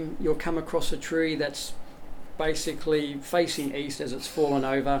stream, you'll come across a tree that's basically facing east as it's fallen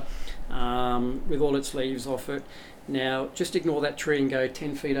over, with all its leaves off it. Now, just ignore that tree and go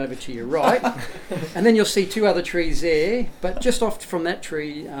 10 feet over to your right, and then you'll see 2 other trees there, but just off from that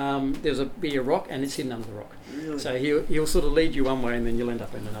tree, there's be a rock, and it's hidden under the rock. Really? So he'll sort of lead you one way, and then you'll end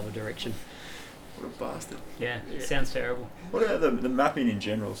up in another direction. What a bastard. Yeah, it sounds terrible. What about the mapping in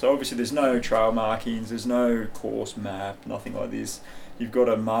general? So obviously there's no trail markings, there's no course map, nothing like this. You've got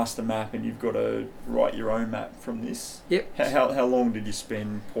a master map and you've got to write your own map from this. Yep. How long did you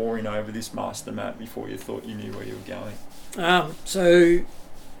spend poring over this master map before you thought you knew where you were going? So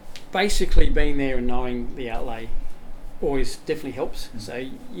basically being there and knowing the outlay always definitely helps. So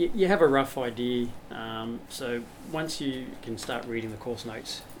you have a rough idea. So once you can start reading the course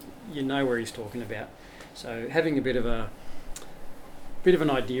notes, you know where he's talking about. So having a bit of an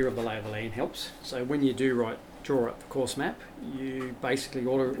idea of the lay of the land helps. So when you do draw up the course map, you basically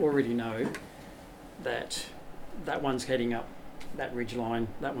already know that one's heading up that ridge line,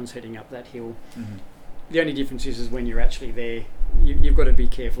 that one's heading up that hill. The only difference is when you're actually there, you've got to be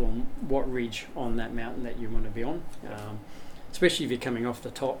careful on what ridge on that mountain that you want to be on, especially if you're coming off the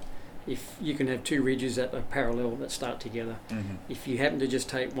top. If you can have 2 ridges that are parallel that start together, if you happen to just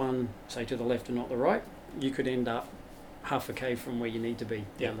take one, say to the left and not the right, you could end up half a K from where you need to be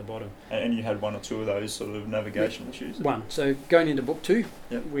down the bottom. And you had 1 or 2 of those sort of navigational issues? 1. So going into book 2,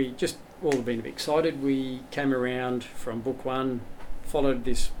 we just all have been a bit excited. We came around from book 1, followed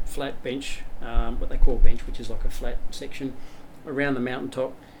this flat bench, what they call bench, which is like a flat section around the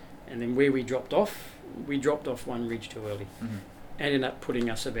mountaintop, and then where we dropped off 1 ridge too early. Ended up putting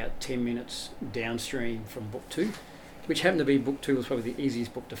us about 10 minutes downstream from book 2, which happened to be book 2 was probably the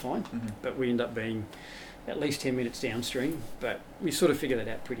easiest book to find, but we ended up being at least 10 minutes downstream, but we sort of figured that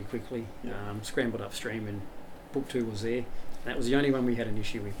out pretty quickly. Scrambled upstream and book 2 was there. That was the only one we had an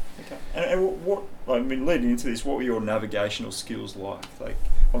issue with. Okay. And what leading into this, what were your navigational skills like? Like,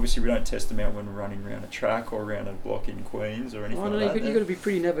 obviously we don't test them out when we're running around a track or around a block in Queens or anything like that. But you've got to be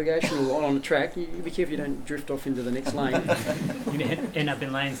pretty navigational on the track. You be careful you don't drift off into the next lane. You end up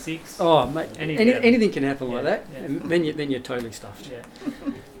in lane 6. Oh, mate, anything can happen like that, and then you're totally stuffed. Yeah.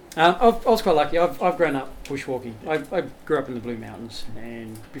 I was quite lucky. I've grown up bushwalking. I grew up in the Blue Mountains,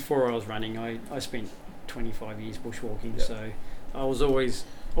 and before I was running, I spent 25 years bushwalking. So I was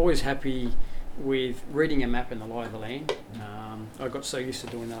always happy with reading a map and the lie of the land. I got so used to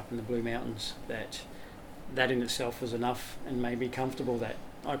doing that up in the Blue Mountains that in itself was enough and made me comfortable that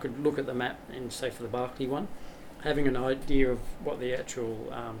I could look at the map and say for the Barkley one, having an idea of what the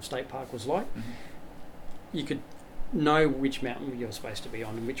actual state park was like, you could know which mountain you're supposed to be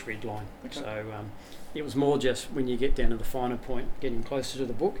on and which ridge line. Okay. So it was more just when you get down to the finer point, getting closer to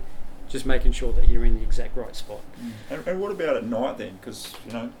the book, just making sure that you're in the exact right spot. And what about at night then? Because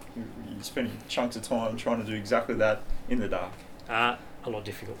you're spending chunks of time trying to do exactly that in the dark. A lot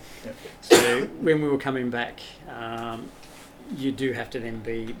difficult. Yep. So when we were coming back, you do have to then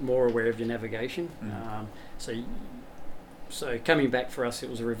be more aware of your navigation. So coming back for us, it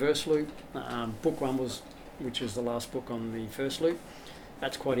was a reverse loop. Book 1 which was the last book on the first loop.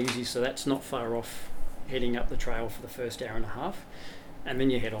 That's quite easy, so that's not far off heading up the trail for the first hour and a half, and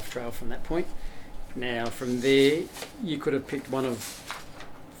then you head off trail from that point. Now from there, you could have picked one of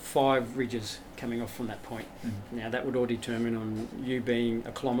 5 ridges coming off from that point. Now that would all determine on you being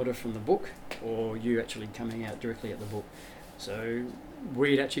a kilometre from the book or you actually coming out directly at the book. So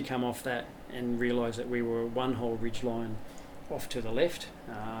we'd actually come off that and realise that we were one whole ridge line off to the left.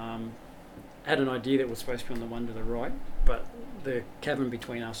 Had an idea that we're supposed to be on the one to the right, but the cavern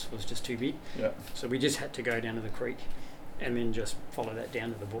between us was just too big. So we just had to go down to the creek and then just follow that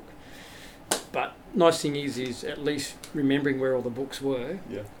down to the book. But nice thing is at least remembering where all the books were,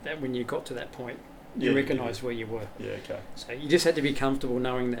 that when you got to that point, you recognised where you were. So you just had to be comfortable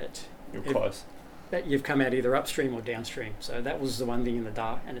knowing that you're close. That you've come out either upstream or downstream. So that was the one thing in the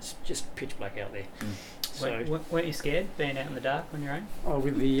dark, and it's just pitch black out there. So weren't you scared being out in the dark on your own? Oh,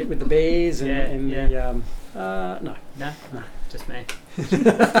 with the bears and no, just me.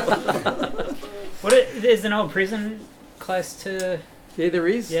 There's an old prison close to. Yeah, there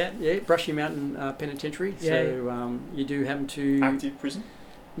is. Yeah, Brushy Mountain Penitentiary. So you do happen to active prison.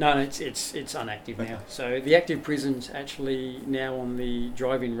 No, it's inactive now. So the active prison's actually now on the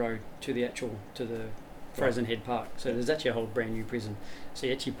drive-in road to the Frozen Head Park. So there's actually a whole brand new prison. So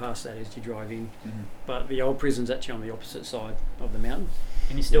you actually pass that as you drive in. But the old prison's actually on the opposite side of the mountain.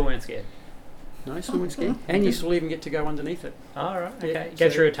 And you still weren't scared? No, still weren't scared. And you still even get to go underneath it. Oh, right. Okay.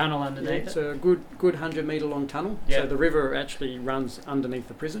 Go through a tunnel underneath it? It's a good 100-metre long tunnel. So the river actually runs underneath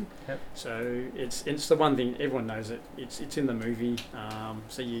the prison. So it's the one thing everyone knows it. It's in the movie.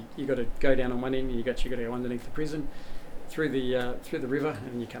 So you got to go down on one end, and you got to go underneath the prison, through the river,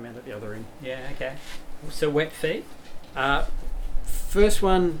 and then you come out at the other end. Yeah. Okay. So wet feet. First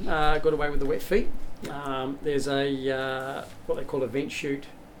one got away with the wet feet. There's a what they call a vent chute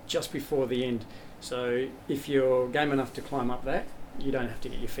just before the end. So if you're game enough to climb up that, you don't have to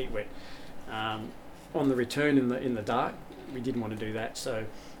get your feet wet. On the return in the dark, we didn't want to do that. So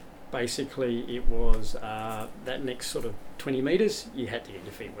basically it was that next sort of 20 metres, you had to get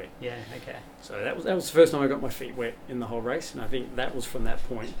your feet wet. Yeah, okay. So that was the first time I got my feet wet in the whole race, and I think that was from that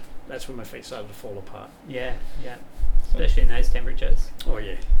point, that's when my feet started to fall apart. Yeah. Especially in those temperatures. Oh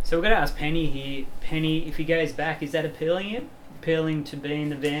yeah. So we've got to ask Penny here. Penny, if he goes back, is that appealing to be in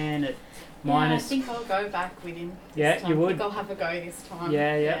the van at minus? I think I'll go back with him. Yeah, you would. I think I'll have a go this time.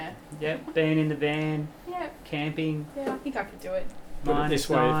 Yeah. Being in the van. Yeah. Camping. Yeah, I think I could do it. Put it this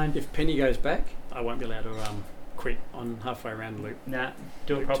way, -9. if Penny goes back, I won't be allowed to quit on halfway around the loop. Nah,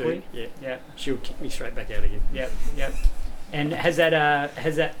 do it properly. Yeah. She'll kick me straight back out again. Yep. And has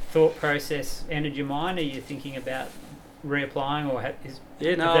that thought process entered your mind? Are you thinking about reapplying, or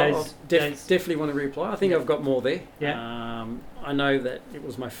I'll definitely want to reapply. I think I've got more there. Yeah. I know that it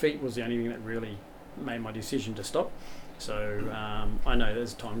was my feet was the only thing that really made my decision to stop. So I know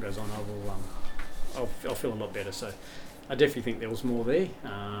as time goes on, I'll feel a lot better. So I definitely think there was more there,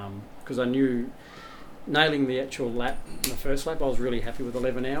 because I knew nailing the actual lap in the first lap, I was really happy with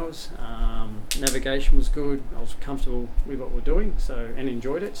 11 hours. Navigation was good. I was comfortable with what we're doing, and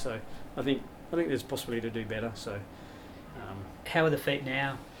enjoyed it. So I think there's possibility to do better. So. How are the feet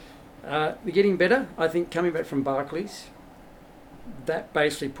now? They're getting better. I think coming back from Barkley's, that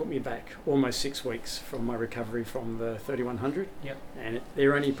basically put me back almost 6 weeks from my recovery from the 3100. Yep. And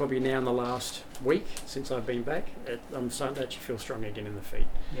they're only probably now in the last week since I've been back. I'm starting to actually feel strong again in the feet.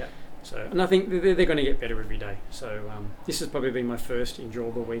 Yeah. So, and I think they're going to get better every day. So this has probably been my first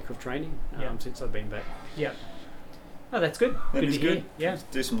enjoyable week of training since I've been back. Yeah. Oh, that's good. That is good. Yeah. Let's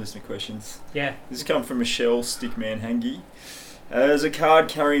do some listener questions. Yeah. This has come from Michelle Stickman Hangi. As a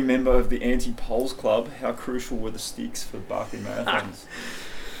card-carrying member of the Anti-Poles Club, how crucial were the sticks for Barkley Marathons?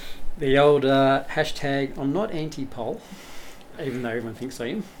 The old hashtag, I'm not anti-pole, even though everyone thinks I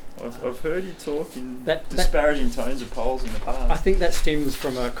am. I've heard you talk in disparaging tones of poles in the past. I think that stems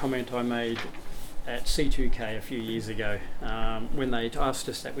from a comment I made at C2K a few years ago, when they asked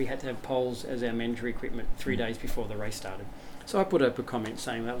us that we had to have poles as our mandatory equipment 3 days before the race started. So I put up a comment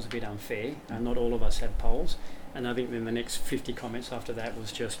saying that was a bit unfair, and not all of us have poles. And I think then the next 50 comments after that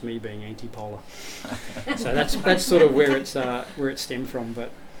was just me being anti-polar. So that's sort of where it stemmed from.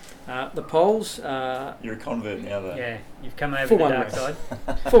 But the poles. You're a convert now, though. Yeah, you've come over to the dark side.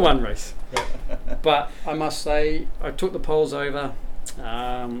 For one race. Yeah. But I must say, I took the poles over.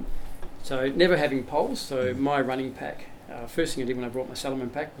 So never having poles. So my running pack, first thing I did when I brought my Salomon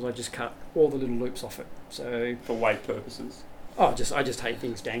pack was I just cut all the little loops off it. So For weight purposes. I just hate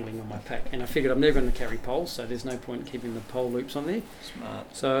things dangling on my pack, and I figured I'm never going to carry poles, so there's no point in keeping the pole loops on there.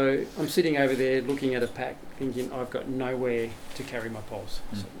 Smart. So I'm sitting over there looking at a pack, thinking I've got nowhere to carry my poles.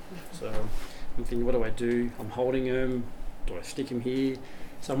 So I'm thinking, what do? I'm holding them. Do I stick them here?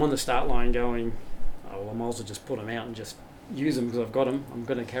 So I'm on the start line going, oh, well, I might as well just put them out and just use them because I've got them. I'm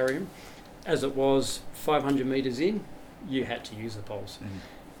going to carry them. As it was, 500 metres in, you had to use the poles.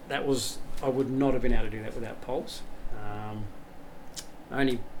 I would not have been able to do that without poles.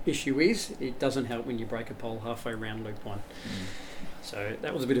 Only issue is it doesn't help when you break a pole halfway around loop one. So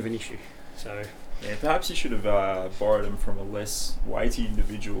that was a bit of an issue. So yeah, perhaps you should have borrowed them from a less weighty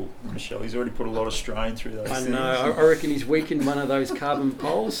individual, Michelle. He's already put a lot of strain through those things. I know. I reckon he's weakened one of those carbon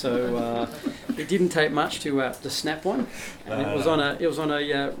poles. So it didn't take much to snap one, and it was on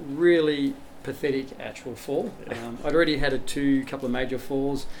a really pathetic actual fall. I'd already had a couple of major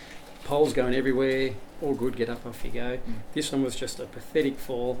falls, poles going everywhere. All good, get up, off you go. This one was just a pathetic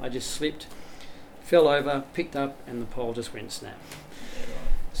fall. I just slipped, fell over, picked up, and the pole just went snap.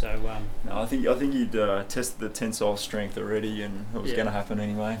 So no, I think you'd tested the tensile strength already, and it was going to happen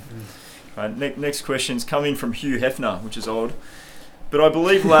anyway. Right, next question's coming from Hugh Hefner, which is odd, but I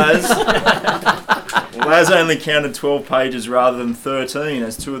believe Laz only counted 12 pages rather than 13,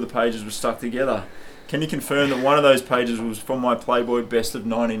 as 2 of the pages were stuck together. Can you confirm that one of those pages was from my Playboy Best of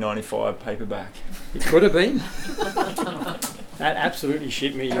 1995 paperback? It could have been. That absolutely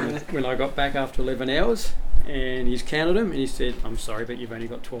shit me when I got back after 11 hours, and he's counted them and he said, I'm sorry, but you've only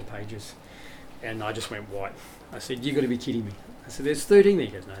got 12 pages. And I just went white. I said, you've got to be kidding me. I said, there's 13 there.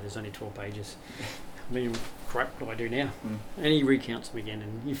 He goes, no, there's only 12 pages. I mean, crap, what do I do now? And he recounts them again,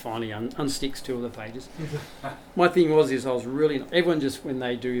 and he finally unsticks 2 of the pages. My thing was I was really... Everyone just, when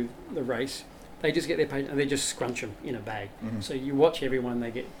they do the race, they just get their page and they just scrunch them in a bag. So you watch everyone,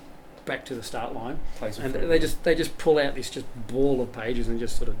 they get back to the start line, and they just pull out this just ball of pages and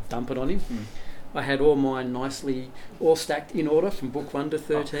just sort of dump it on him. I had all mine nicely all stacked in order from book 1 to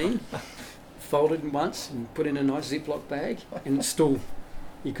 13, folded once and put in a nice Ziploc bag, and still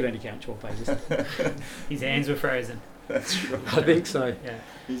you could only count 12 pages. His hands were frozen. That's right. I think so. Yeah.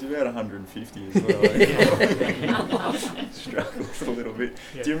 He's about 150 as well. Struggles a little bit.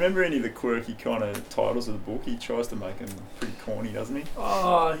 Yeah. Do you remember any of the quirky kind of titles of the book? He tries to make them pretty corny, doesn't he?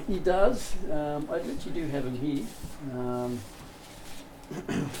 Oh, he does. I actually do have him here.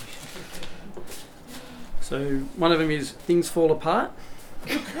 So one of them is Things Fall Apart.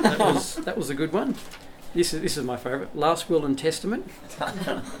 That was a good one. This is my favourite. Last Will and Testament.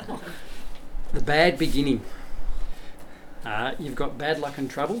 The Bad Beginning. You've got Bad Luck and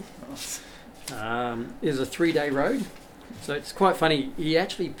Trouble. There's a 3-day road. So it's quite funny. He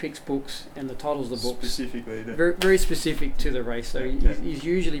actually picks books and the titles of the books specifically, very, very specific to the race. So he's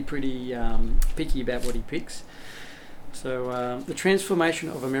usually pretty picky about what he picks. So The Transformation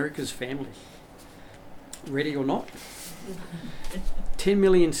of America's Family. Ready or not? 10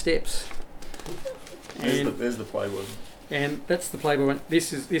 million steps. There's the Playboy. And that's the Playboy one.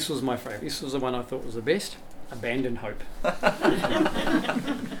 This was my favourite. This was the one I thought was the best. Abandon Hope.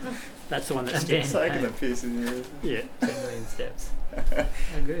 That's the one that's taking the piss in here. Yeah. 10 million steps. Oh,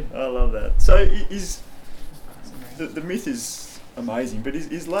 good. I love that. So the myth is amazing, but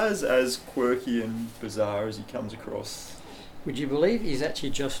is Laz as quirky and bizarre as he comes across? Would you believe he's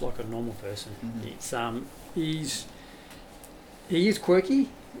actually just like a normal person? It's he is quirky,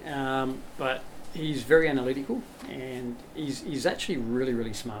 but he's very analytical, and he's actually really,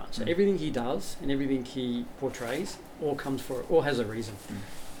 really smart. So everything he does and everything he portrays all has a reason.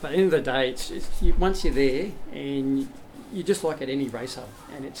 But at the end of the day, once you're there, and you're just like at any race hub,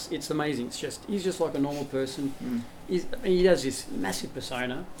 and it's amazing. He's just like a normal person. He does this massive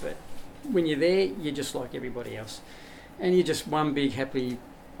persona, but when you're there, you're just like everybody else, and you're just one big happy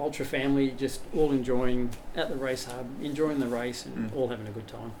ultra family, just all enjoying at the race hub, enjoying the race, and all having a good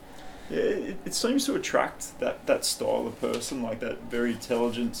time. Yeah, it seems to attract that style of person, like that very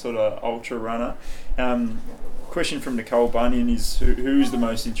intelligent sort of ultra runner. Question from Nicole Bunyan is, who's the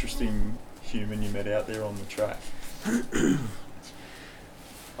most interesting human you met out there on the track?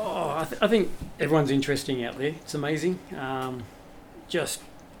 I think everyone's interesting out there. It's amazing. I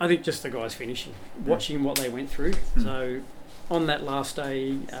think just the guys finishing, watching what they went through. So on that last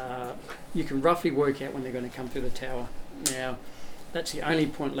day, you can roughly work out when they're going to come through the tower. Now, that's the only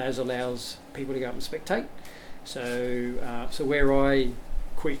point Laz allows people to go up and spectate. So where I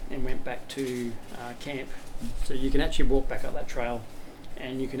quit and went back to camp, so you can actually walk back up that trail,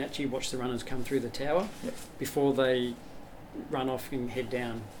 and you can actually watch the runners come through the tower before they run off and head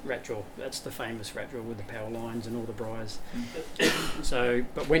down Ratjaw. That's the famous Ratjaw with the power lines and all the briars. So,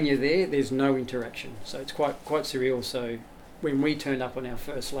 but when you're there, there's no interaction. So it's quite surreal. So when we turned up on our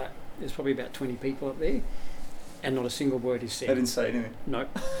first lap, there's probably about 20 people up there, and not a single word is said. They didn't say anything. No.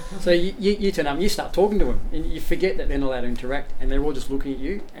 So you turn up and you start talking to them, and you forget that they're not allowed to interact, and they're all just looking at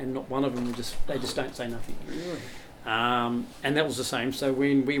you, and not one of them they just don't say nothing. Really? And that was the same. So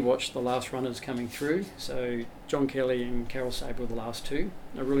when we watched the last runners coming through, so John Kelly and Carol Sabre were the last two.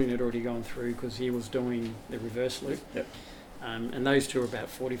 Aurelian had already gone through because he was doing the reverse loop. Yep. And those two were about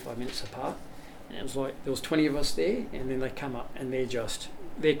 45 minutes apart. And it was like there was 20 of us there, and then they come up and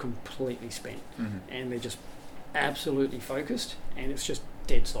they're completely spent, and they're just absolutely focused, and it's just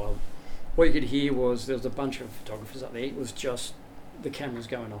dead silent. What you could hear was there was a bunch of photographers up there. It was just the cameras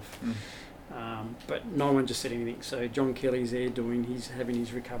going off. But no one just said anything. So John Kelly's there he's having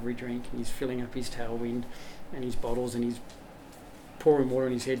his recovery drink, and he's filling up his tailwind and his bottles, and he's pouring water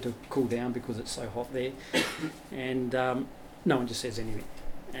on his head to cool down because it's so hot there. And no one just says anything.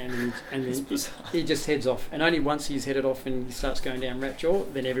 And then he just heads off. And only once he's headed off and he starts going down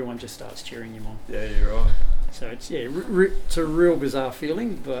Ratjaw, then everyone just starts cheering him on. Yeah, you're right. So it's it's a real bizarre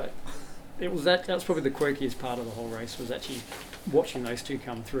feeling, but it was that was probably the quirkiest part of the whole race, was actually watching those two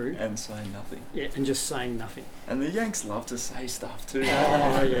come through and saying nothing. Yeah, and just saying nothing. And the Yanks love to say stuff too.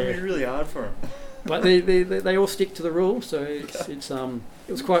 Yeah. It's really hard for them. But they all stick to the rules, so it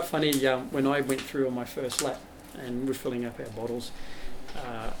was quite funny when I went through on my first lap and we're filling up our bottles.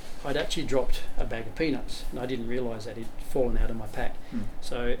 I'd actually dropped a bag of peanuts, and I didn't realise that it'd fallen out of my pack.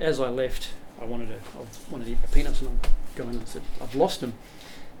 So as I left, I wanted to eat my peanuts, and I'm going and said, I've lost them.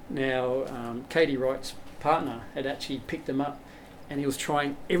 Now, Katie Wright's partner had actually picked them up, and he was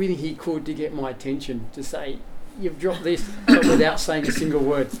trying everything he could to get my attention, to say, you've dropped this, but without saying a single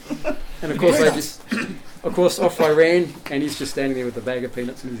word. And of course off I ran, and he's just standing there with a bag of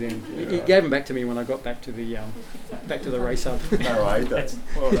peanuts in his hand. He gave them back to me when I got back to the race hub. No, I ate that.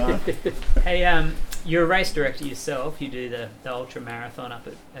 Well done. Hey, you're a race director yourself. You do the ultra marathon up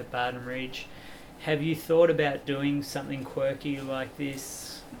at Barden Ridge. Have you thought about doing something quirky like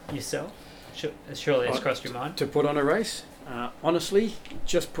this yourself? Surely it's crossed your mind. To put on a race? Honestly,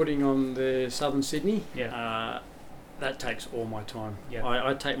 just putting on the Southern Sydney, that takes all my time. Yep.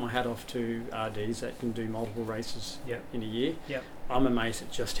 I take my hat off to RDs that can do multiple races in a year. Yep. I'm amazed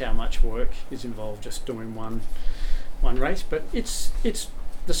at just how much work is involved just doing one race. But it's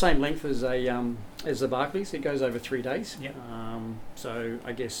the same length as the Barkleys. It goes over 3 days. Yep. So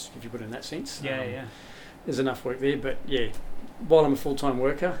I guess if you put it in that sense, there's enough work there. But while I'm a full-time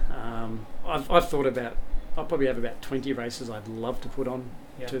worker, I've thought about. I'll probably have about 20 races I'd love to put on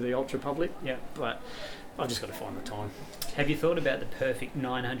to the ultra public. Yeah. But I've just got to find the time. Have you thought about the perfect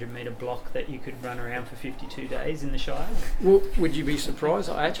 900 metre block that you could run around for 52 days in the Shire? Well, would you be surprised?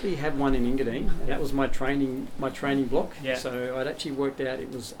 I actually have one in Engadine. That was my training block. Yeah. So I'd actually worked out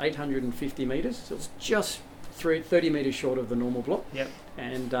it was 850 metres. So it was just 30 metres short of the normal block. Yep.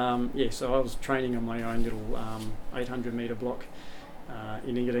 And so I was training on my own little 800 metre block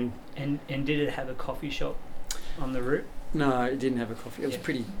in Engadine. And did it have a coffee shop on the route? No, it didn't have a coffee. It was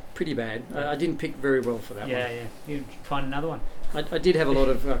pretty bad. I didn't pick very well for that one. Yeah. You'd find another one. I did have a lot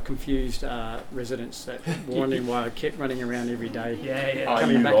of confused residents that were wondering why I kept running around every day.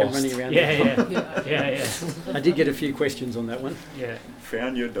 Coming back and running around. Yeah. I did get a few questions on that one. Yeah.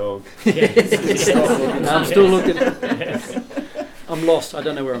 Found your dog. I'm still looking. I'm lost. I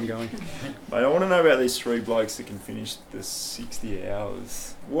don't know where I'm going. Mate, I want to know about these three blokes that can finish the 60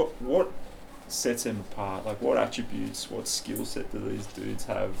 hours. What sets them apart? Like, what attributes, what skill set do these dudes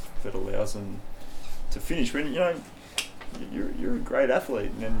have that allows them to finish? When you're a great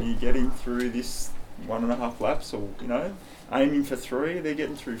athlete, and then you're getting through this 1.5 laps, or aiming for 3, they're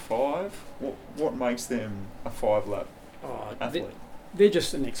getting through 5. What makes them a 5-lap athlete? They're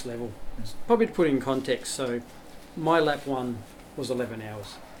just the next level. Probably to put it in context, so my lap 1 was 11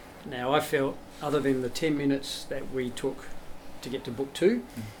 hours. Now I felt, other than the 10 minutes that we took to get to book 2,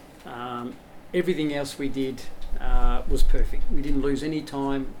 everything else we did was perfect. We didn't lose any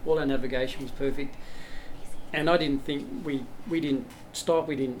time. All our navigation was perfect. And I didn't think we didn't stop,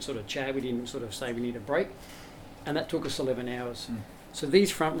 we didn't sort of chat, we didn't sort of say we need a break. And that took us 11 hours. So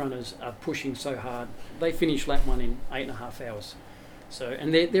these front runners are pushing so hard. They finished lap 1 in 8.5 hours. So,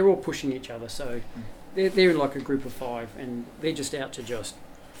 and they're all pushing each other. So they're in like a group of 5, and they're just out to just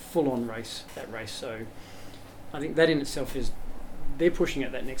full on race that race. So I think that in itself is, they're pushing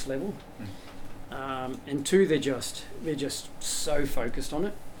at that next level. And 2, they're just so focused on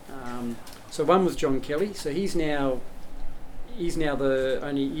it. So 1 was John Kelly. So he's he's now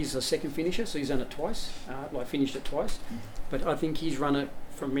he's the second finisher, so he's done it twice, finished it twice. But I think he's run it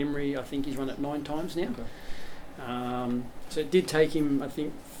from memory. I think he's run it 9 times now. Okay. So it did take him, I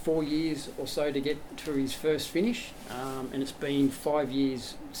think, 4 years or so to get to his first finish, and it's been 5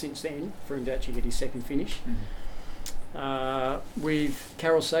 years since then for him to actually get his second finish. With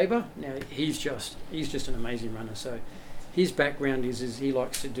Carroll Saber, now he's just an amazing runner. So his background is he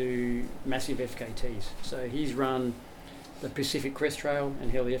likes to do massive FKTs. So he's run the Pacific Crest Trail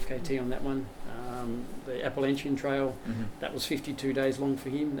and held the FKT on that one. The Appalachian Trail, that was 52 days long for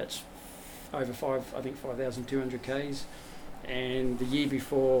him. That's over 5,200 Ks. And the year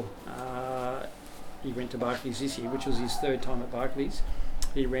before, he went to Barkley's this year, which was his 3rd time at Barkley's.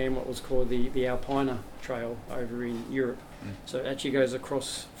 He ran what was called the Alpina Trail over in Europe. So it actually goes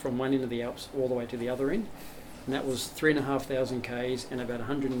across from one end of the Alps all the way to the other end. And that was 3,500 Ks and about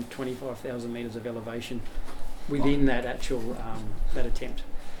 125,000 metres of elevation within that actual that attempt.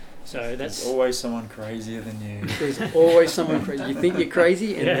 So there's always someone crazier than you. There's always someone crazy. You think you're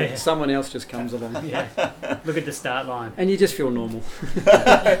crazy, and then someone else just comes along. Yeah. Look at the start line, and you just feel normal.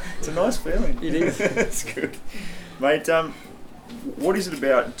 It's a nice feeling. It is. It's good, mate. What is it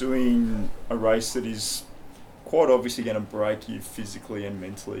about doing a race that is quite obviously going to break you physically and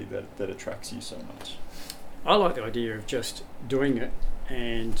mentally that attracts you so much? I like the idea of just doing it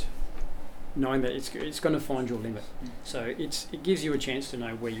and knowing that it's going to find your limit. So it gives you a chance to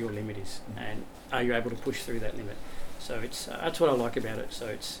know where your limit is and are you able to push through that limit. So that's what I like about it.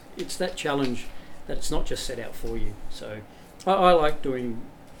 So it's that challenge that it's not just set out for you. So I like doing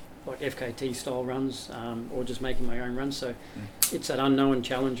like FKT style runs or just making my own runs. So it's that unknown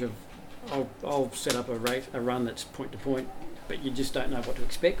challenge of I'll set up a run that's point to point, but you just don't know what to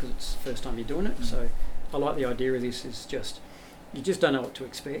expect because it's the first time you're doing it. So I like the idea of this is just you just don't know what to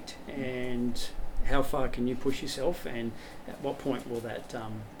expect and how far can you push yourself and at what point will that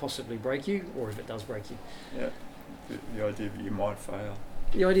possibly break you, or if it does break you. Yeah, the idea that you might fail.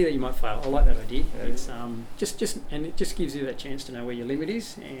 The idea that you might fail, I like that idea. Yeah. It's just and it just gives you that chance to know where your limit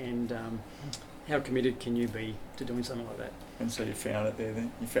is and how committed can you be to doing something like that. And so you found it there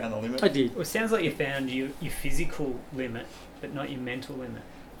then? You found the limit? I did. Well, it sounds like you found your physical limit, but not your mental limit.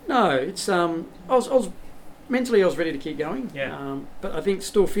 No, it's I was mentally I was ready to keep going. Yeah. But I think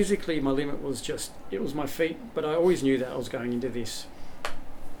still physically my limit was it was my feet. But I always knew that I was going into this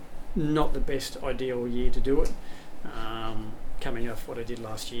not the best ideal year to do it. Coming off what I did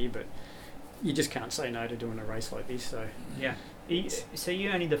last year, but you just can't say no to doing a race like this. So yeah. So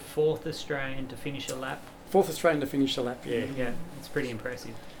you're only the 4th Australian to finish a lap. 4th Australian to finish the lap. Yeah. Yeah, it's pretty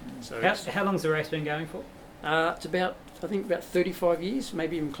impressive. So how long's the race been going for? It's about 35 years,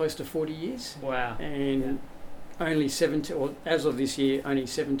 maybe even close to 40 years. Wow. And only 17, or as of this year, only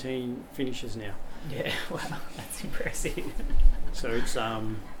 17 finishes now. Yeah, wow, that's impressive. So it's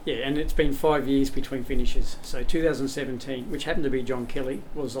and it's been 5 years between finishes. So 2017, which happened to be John Kelly,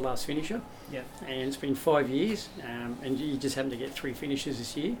 was the last finisher. Yeah. And it's been 5 years, and you just happened to get 3 finishes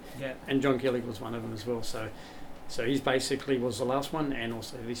this year. Yeah. And John Kelly was one of them as well. So he's basically was the last one, and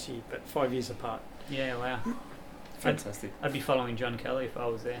also this year, but 5 years apart. Yeah, wow. Fantastic. I'd be following John Kelly if I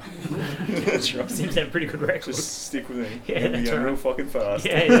was there. That's right. Seems to have a pretty good record. Just stick with me. Yeah, You're that's going right. real fucking fast.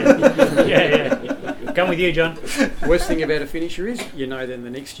 Yeah. Come with you, John. Worst thing about a finisher is, then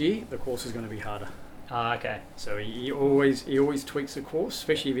the next year the course is going to be harder. Ah, okay. So he always tweaks the course,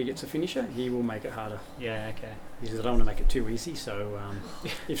 especially if he gets a finisher. He will make it harder. Yeah, okay. He says, I don't want to make it too easy. So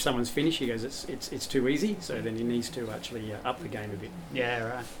if someone's finished, he goes, it's too easy. So then he needs to actually up the game a bit.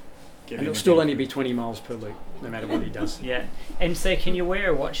 Yeah, right. And it'll still only be 20 miles per loop, no matter what he does. Yeah. And so, can you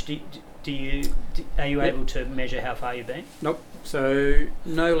wear a watch? Are you able to measure how far you've been? Nope. So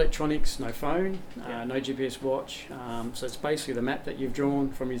no electronics, no phone, Yeah. no GPS watch. So it's basically the map that you've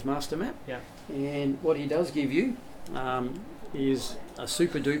drawn from his master map. Yeah. And what he does give you is a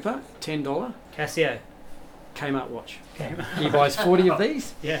super duper $10 Casio. Kmart watch. Okay. He buys 40 of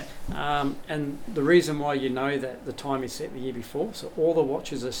these. Yeah. And the reason why you know that the time is set the year before, so all the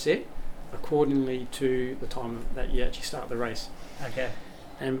watches are set accordingly to the time that you actually start the race. Okay.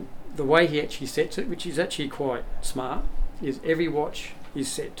 And the way he actually sets it, which is actually quite smart, is every watch is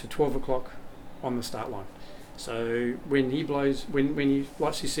set to 12 o'clock on the start line. So when he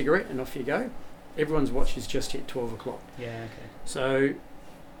lights his cigarette and off you go, everyone's watch is just hit 12 o'clock. Yeah, okay. So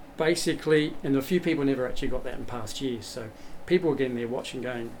basically, and a few people never actually got that in past years, so people were getting their watch and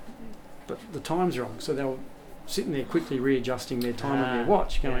going, but the time's wrong. So they were sitting there quickly readjusting their time on their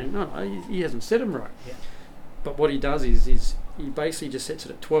watch, going, no, he hasn't set them right. Yeah. But what he does is he basically just sets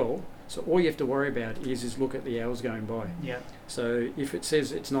it at 12, So all you have to worry about is look at the hours going by. Yeah. So if it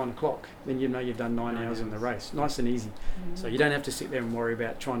says it's 9 o'clock, then you know you've done 9 hours in the race. Nice and easy. So you don't have to sit there and worry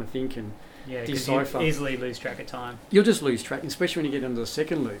about trying to think and decipher. You easily lose track of time. You'll just lose track, especially when you get into the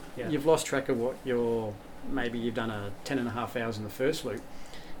second loop. Yeah. You've lost track of what maybe you've done a 10.5 hours in the first loop.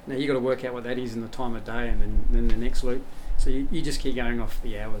 Now you've got to work out what that is in the time of day and then the next loop. So you just keep going off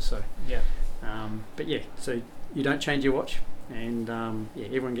the hours. So but yeah, so you don't change your watch, and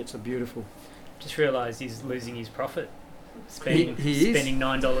everyone gets a beautiful. Just realised he's losing his profit. He is. Spending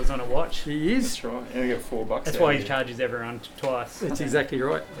 $9 on a watch. He is. That's right. And we get $4. That's why he charges everyone twice. That's exactly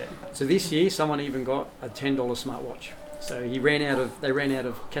right. Yeah. So this year, someone even got a $10 smartwatch. So they ran out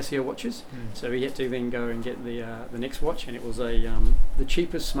of Casio watches. So he had to then go and get the next watch, and it was the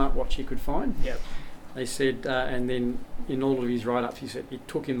cheapest smartwatch he could find. Yep. They said, and then in all of his write-ups, he said it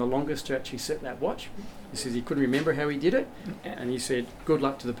took him the longest to actually set that watch. He says he couldn't remember how he did it, and he said, good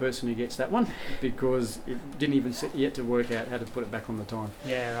luck to the person who gets that one, because it didn't even set yet to work out how to put it back on the time.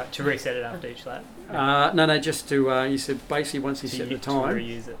 Yeah, right, to reset it after each lap. No, just to, he said basically once he set the time,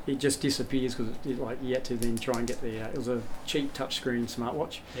 it just disappears, because you had to then try and get it was a cheap touchscreen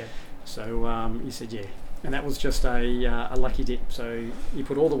smartwatch. Yeah. So he said, and that was just a lucky dip. So he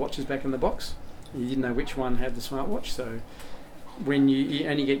put all the watches back in the box. You didn't know which one had the smartwatch, so when you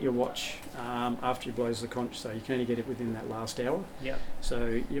only get your watch after he blows the conch, so you can only get it within that last hour. Yeah.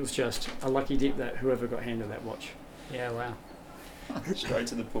 So it was just a lucky dip that whoever got handed that watch. Yeah, wow. Straight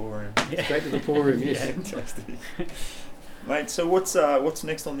to the pool room. Yeah. Straight to the pool room, yes. Fantastic. Mate, so what's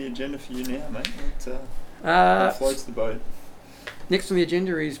next on the agenda for you now, mate? What floats the boat? Next on the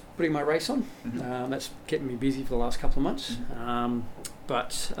agenda is putting my race on. Mm-hmm. That's kept me busy for the last couple of months.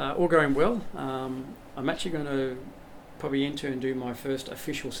 But all going well. I'm actually going to probably enter and do my first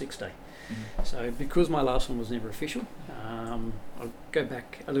official 6-day. So because my last one was never official, I'll go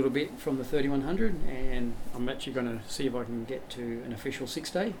back a little bit from the 3100, and I'm actually going to see if I can get to an official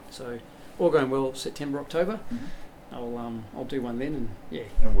 6-day. So all going well, September, October. I'll do one then, and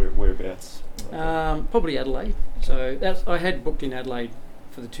And whereabouts? Probably Adelaide. So I had booked in Adelaide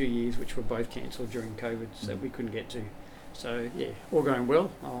for the 2 years, which were both cancelled during COVID, so we couldn't get to. So all going well.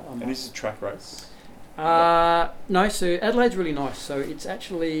 And this is a track race? No, so Adelaide's really nice. So it's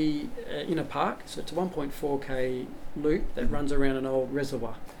actually in a park. So it's a 1.4k loop that runs around an old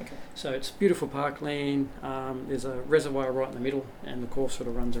reservoir. Okay. So it's beautiful parkland. There's a reservoir right in the middle, and the course sort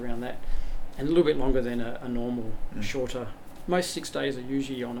of runs around that. And a little bit longer than a normal, shorter. Most 6 days are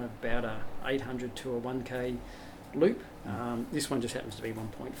usually on about a 800 to a 1k loop. This one just happens to be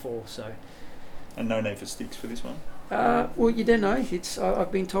 1.4. So. And no need for sticks for this one? Well, you don't know.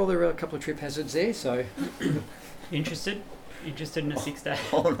 I've been told there are a couple of trip hazards there, so... Interested in a 6-day?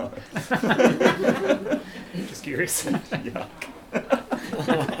 Oh, no. Just curious. Yuck.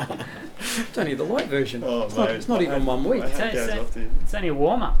 It's only the light version. Oh, it's not even 1 week. It's only a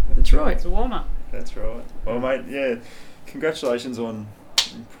warm-up. That's right. It's a warm-up. That's right. Well, mate, congratulations on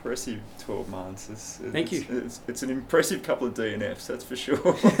impressive 12 months. Thank you. It's an impressive couple of DNFs, that's for sure.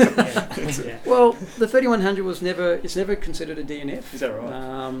 Well, the 3100 was never considered a DNF. Is that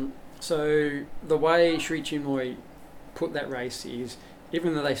right? So the way Sri Chinmoy put that race is,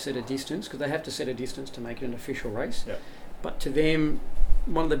 even though they set a distance, because they have to set a distance to make it an official race, but to them,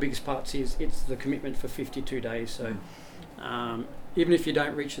 one of the biggest parts is it's the commitment for 52 days. So even if you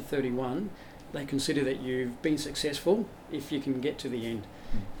don't reach the 31, they consider that you've been successful if you can get to the end.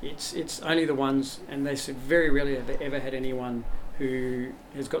 It's only the ones, and they very rarely have they ever had anyone who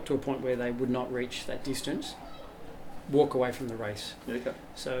has got to a point where they would not reach that distance walk away from the race. Okay.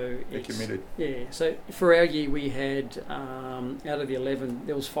 So they're committed. Yeah. So for our year, we had out of the 11,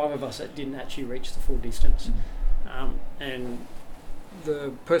 there was 5 of us that didn't actually reach the full distance, and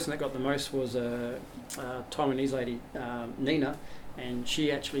the person that got the most was a Taiwanese lady, Nina, and she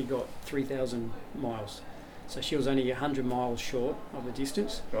actually got 3,000 miles. So she was only 100 miles short of the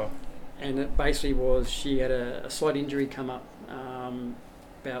distance. Right. And it basically was, she had a slight injury come up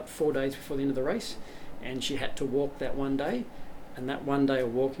about 4 days before the end of the race, and she had to walk that one day, and that one day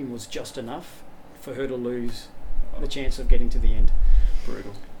of walking was just enough for her to lose the chance of getting to the end.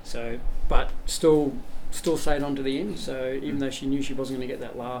 Brutal. So, but still stayed on to the end. So even though she knew she wasn't going to get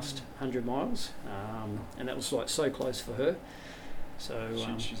that last 100 miles, and that was like so close for her. So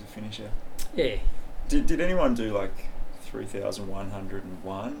she's a finisher. Yeah. Did anyone do like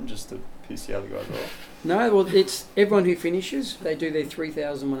 3,101 just to piss the other guys off? No, well, it's everyone who finishes, they do their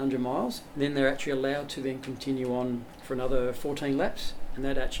 3,100 miles, then they're actually allowed to then continue on for another 14 laps, and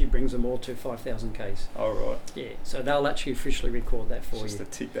that actually brings them all to 5,000 Ks. Oh, right. Yeah, so they'll actually officially record that for Just you.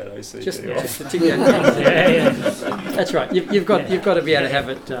 to tick that OCD Just off. to tick that. That's right. You've got to be able to have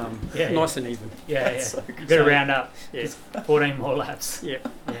it nice and even. So You've got to round up. Yeah. 14 more laps. Yeah.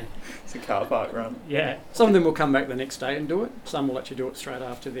 It's a car park run. Yeah. Some of them will come back the next day and do it. Some will actually do it straight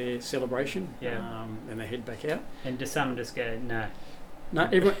after their celebration. Yeah. And they head back out. And do some just go, no? No,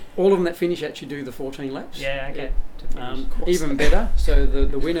 all of them that finish actually do the 14 laps. Yeah, okay. Even better. So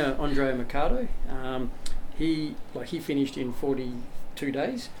the winner, Andre Mercado, he finished in 42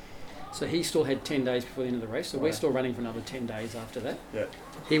 days. So he still had 10 days before the end of the race. So we're still running for another 10 days after that. Yeah.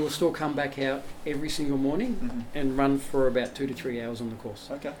 He will still come back out every single morning and run for about 2 to 3 hours on the course.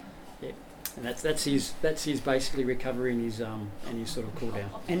 Okay. Yeah. And that's his basically recovery and his sort of cool down.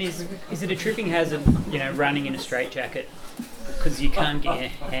 And is it a tripping hazard, running in a straitjacket? Because you can't get your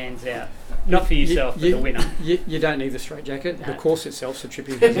hands out. Not for yourself, but the winner. You don't need the straitjacket. No. The course itself's a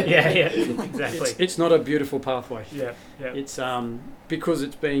tripping hazard. Yeah, exactly. It's not a beautiful pathway. Yeah. It's because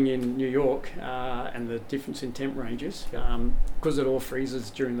it's being in New York and the difference in temp ranges, because it all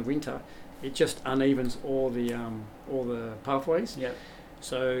freezes during the winter, it just unevens all the pathways. Yeah.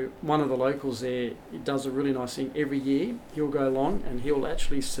 So one of the locals there does a really nice thing. Every year he'll go along and he'll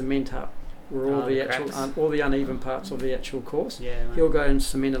actually cement up where all the actual all the uneven parts of the actual course. Yeah. Right. He'll go and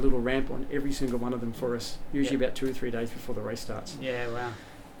cement a little ramp on every single one of them for us, usually about 2 or 3 days before the race starts. Yeah. Wow.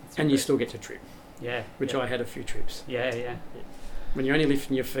 And you still get to trip. Yeah. Which I had a few trips. Yeah. When you're only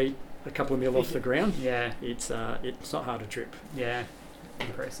lifting your feet a couple of mil off the ground, Yeah. it's not hard to trip. Yeah.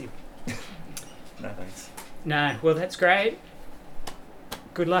 Impressive. No, thanks. No. Well, that's great.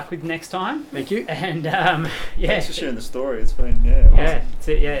 Good luck with next time. Thank you. And Thanks for sharing the story. It's been awesome.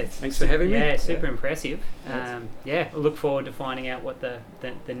 Thanks for having me. Yeah, super impressive. Thanks. I look forward to finding out what the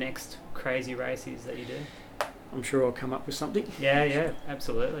next crazy race is that you do. I'm sure I'll come up with something. Yeah,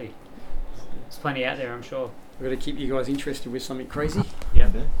 absolutely. There's plenty out there, I'm sure. I've got to keep you guys interested with something crazy.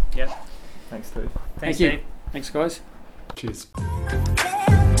 Yep. Thanks, Steve. Thanks, Thank you. Steve. Thanks, guys. Cheers.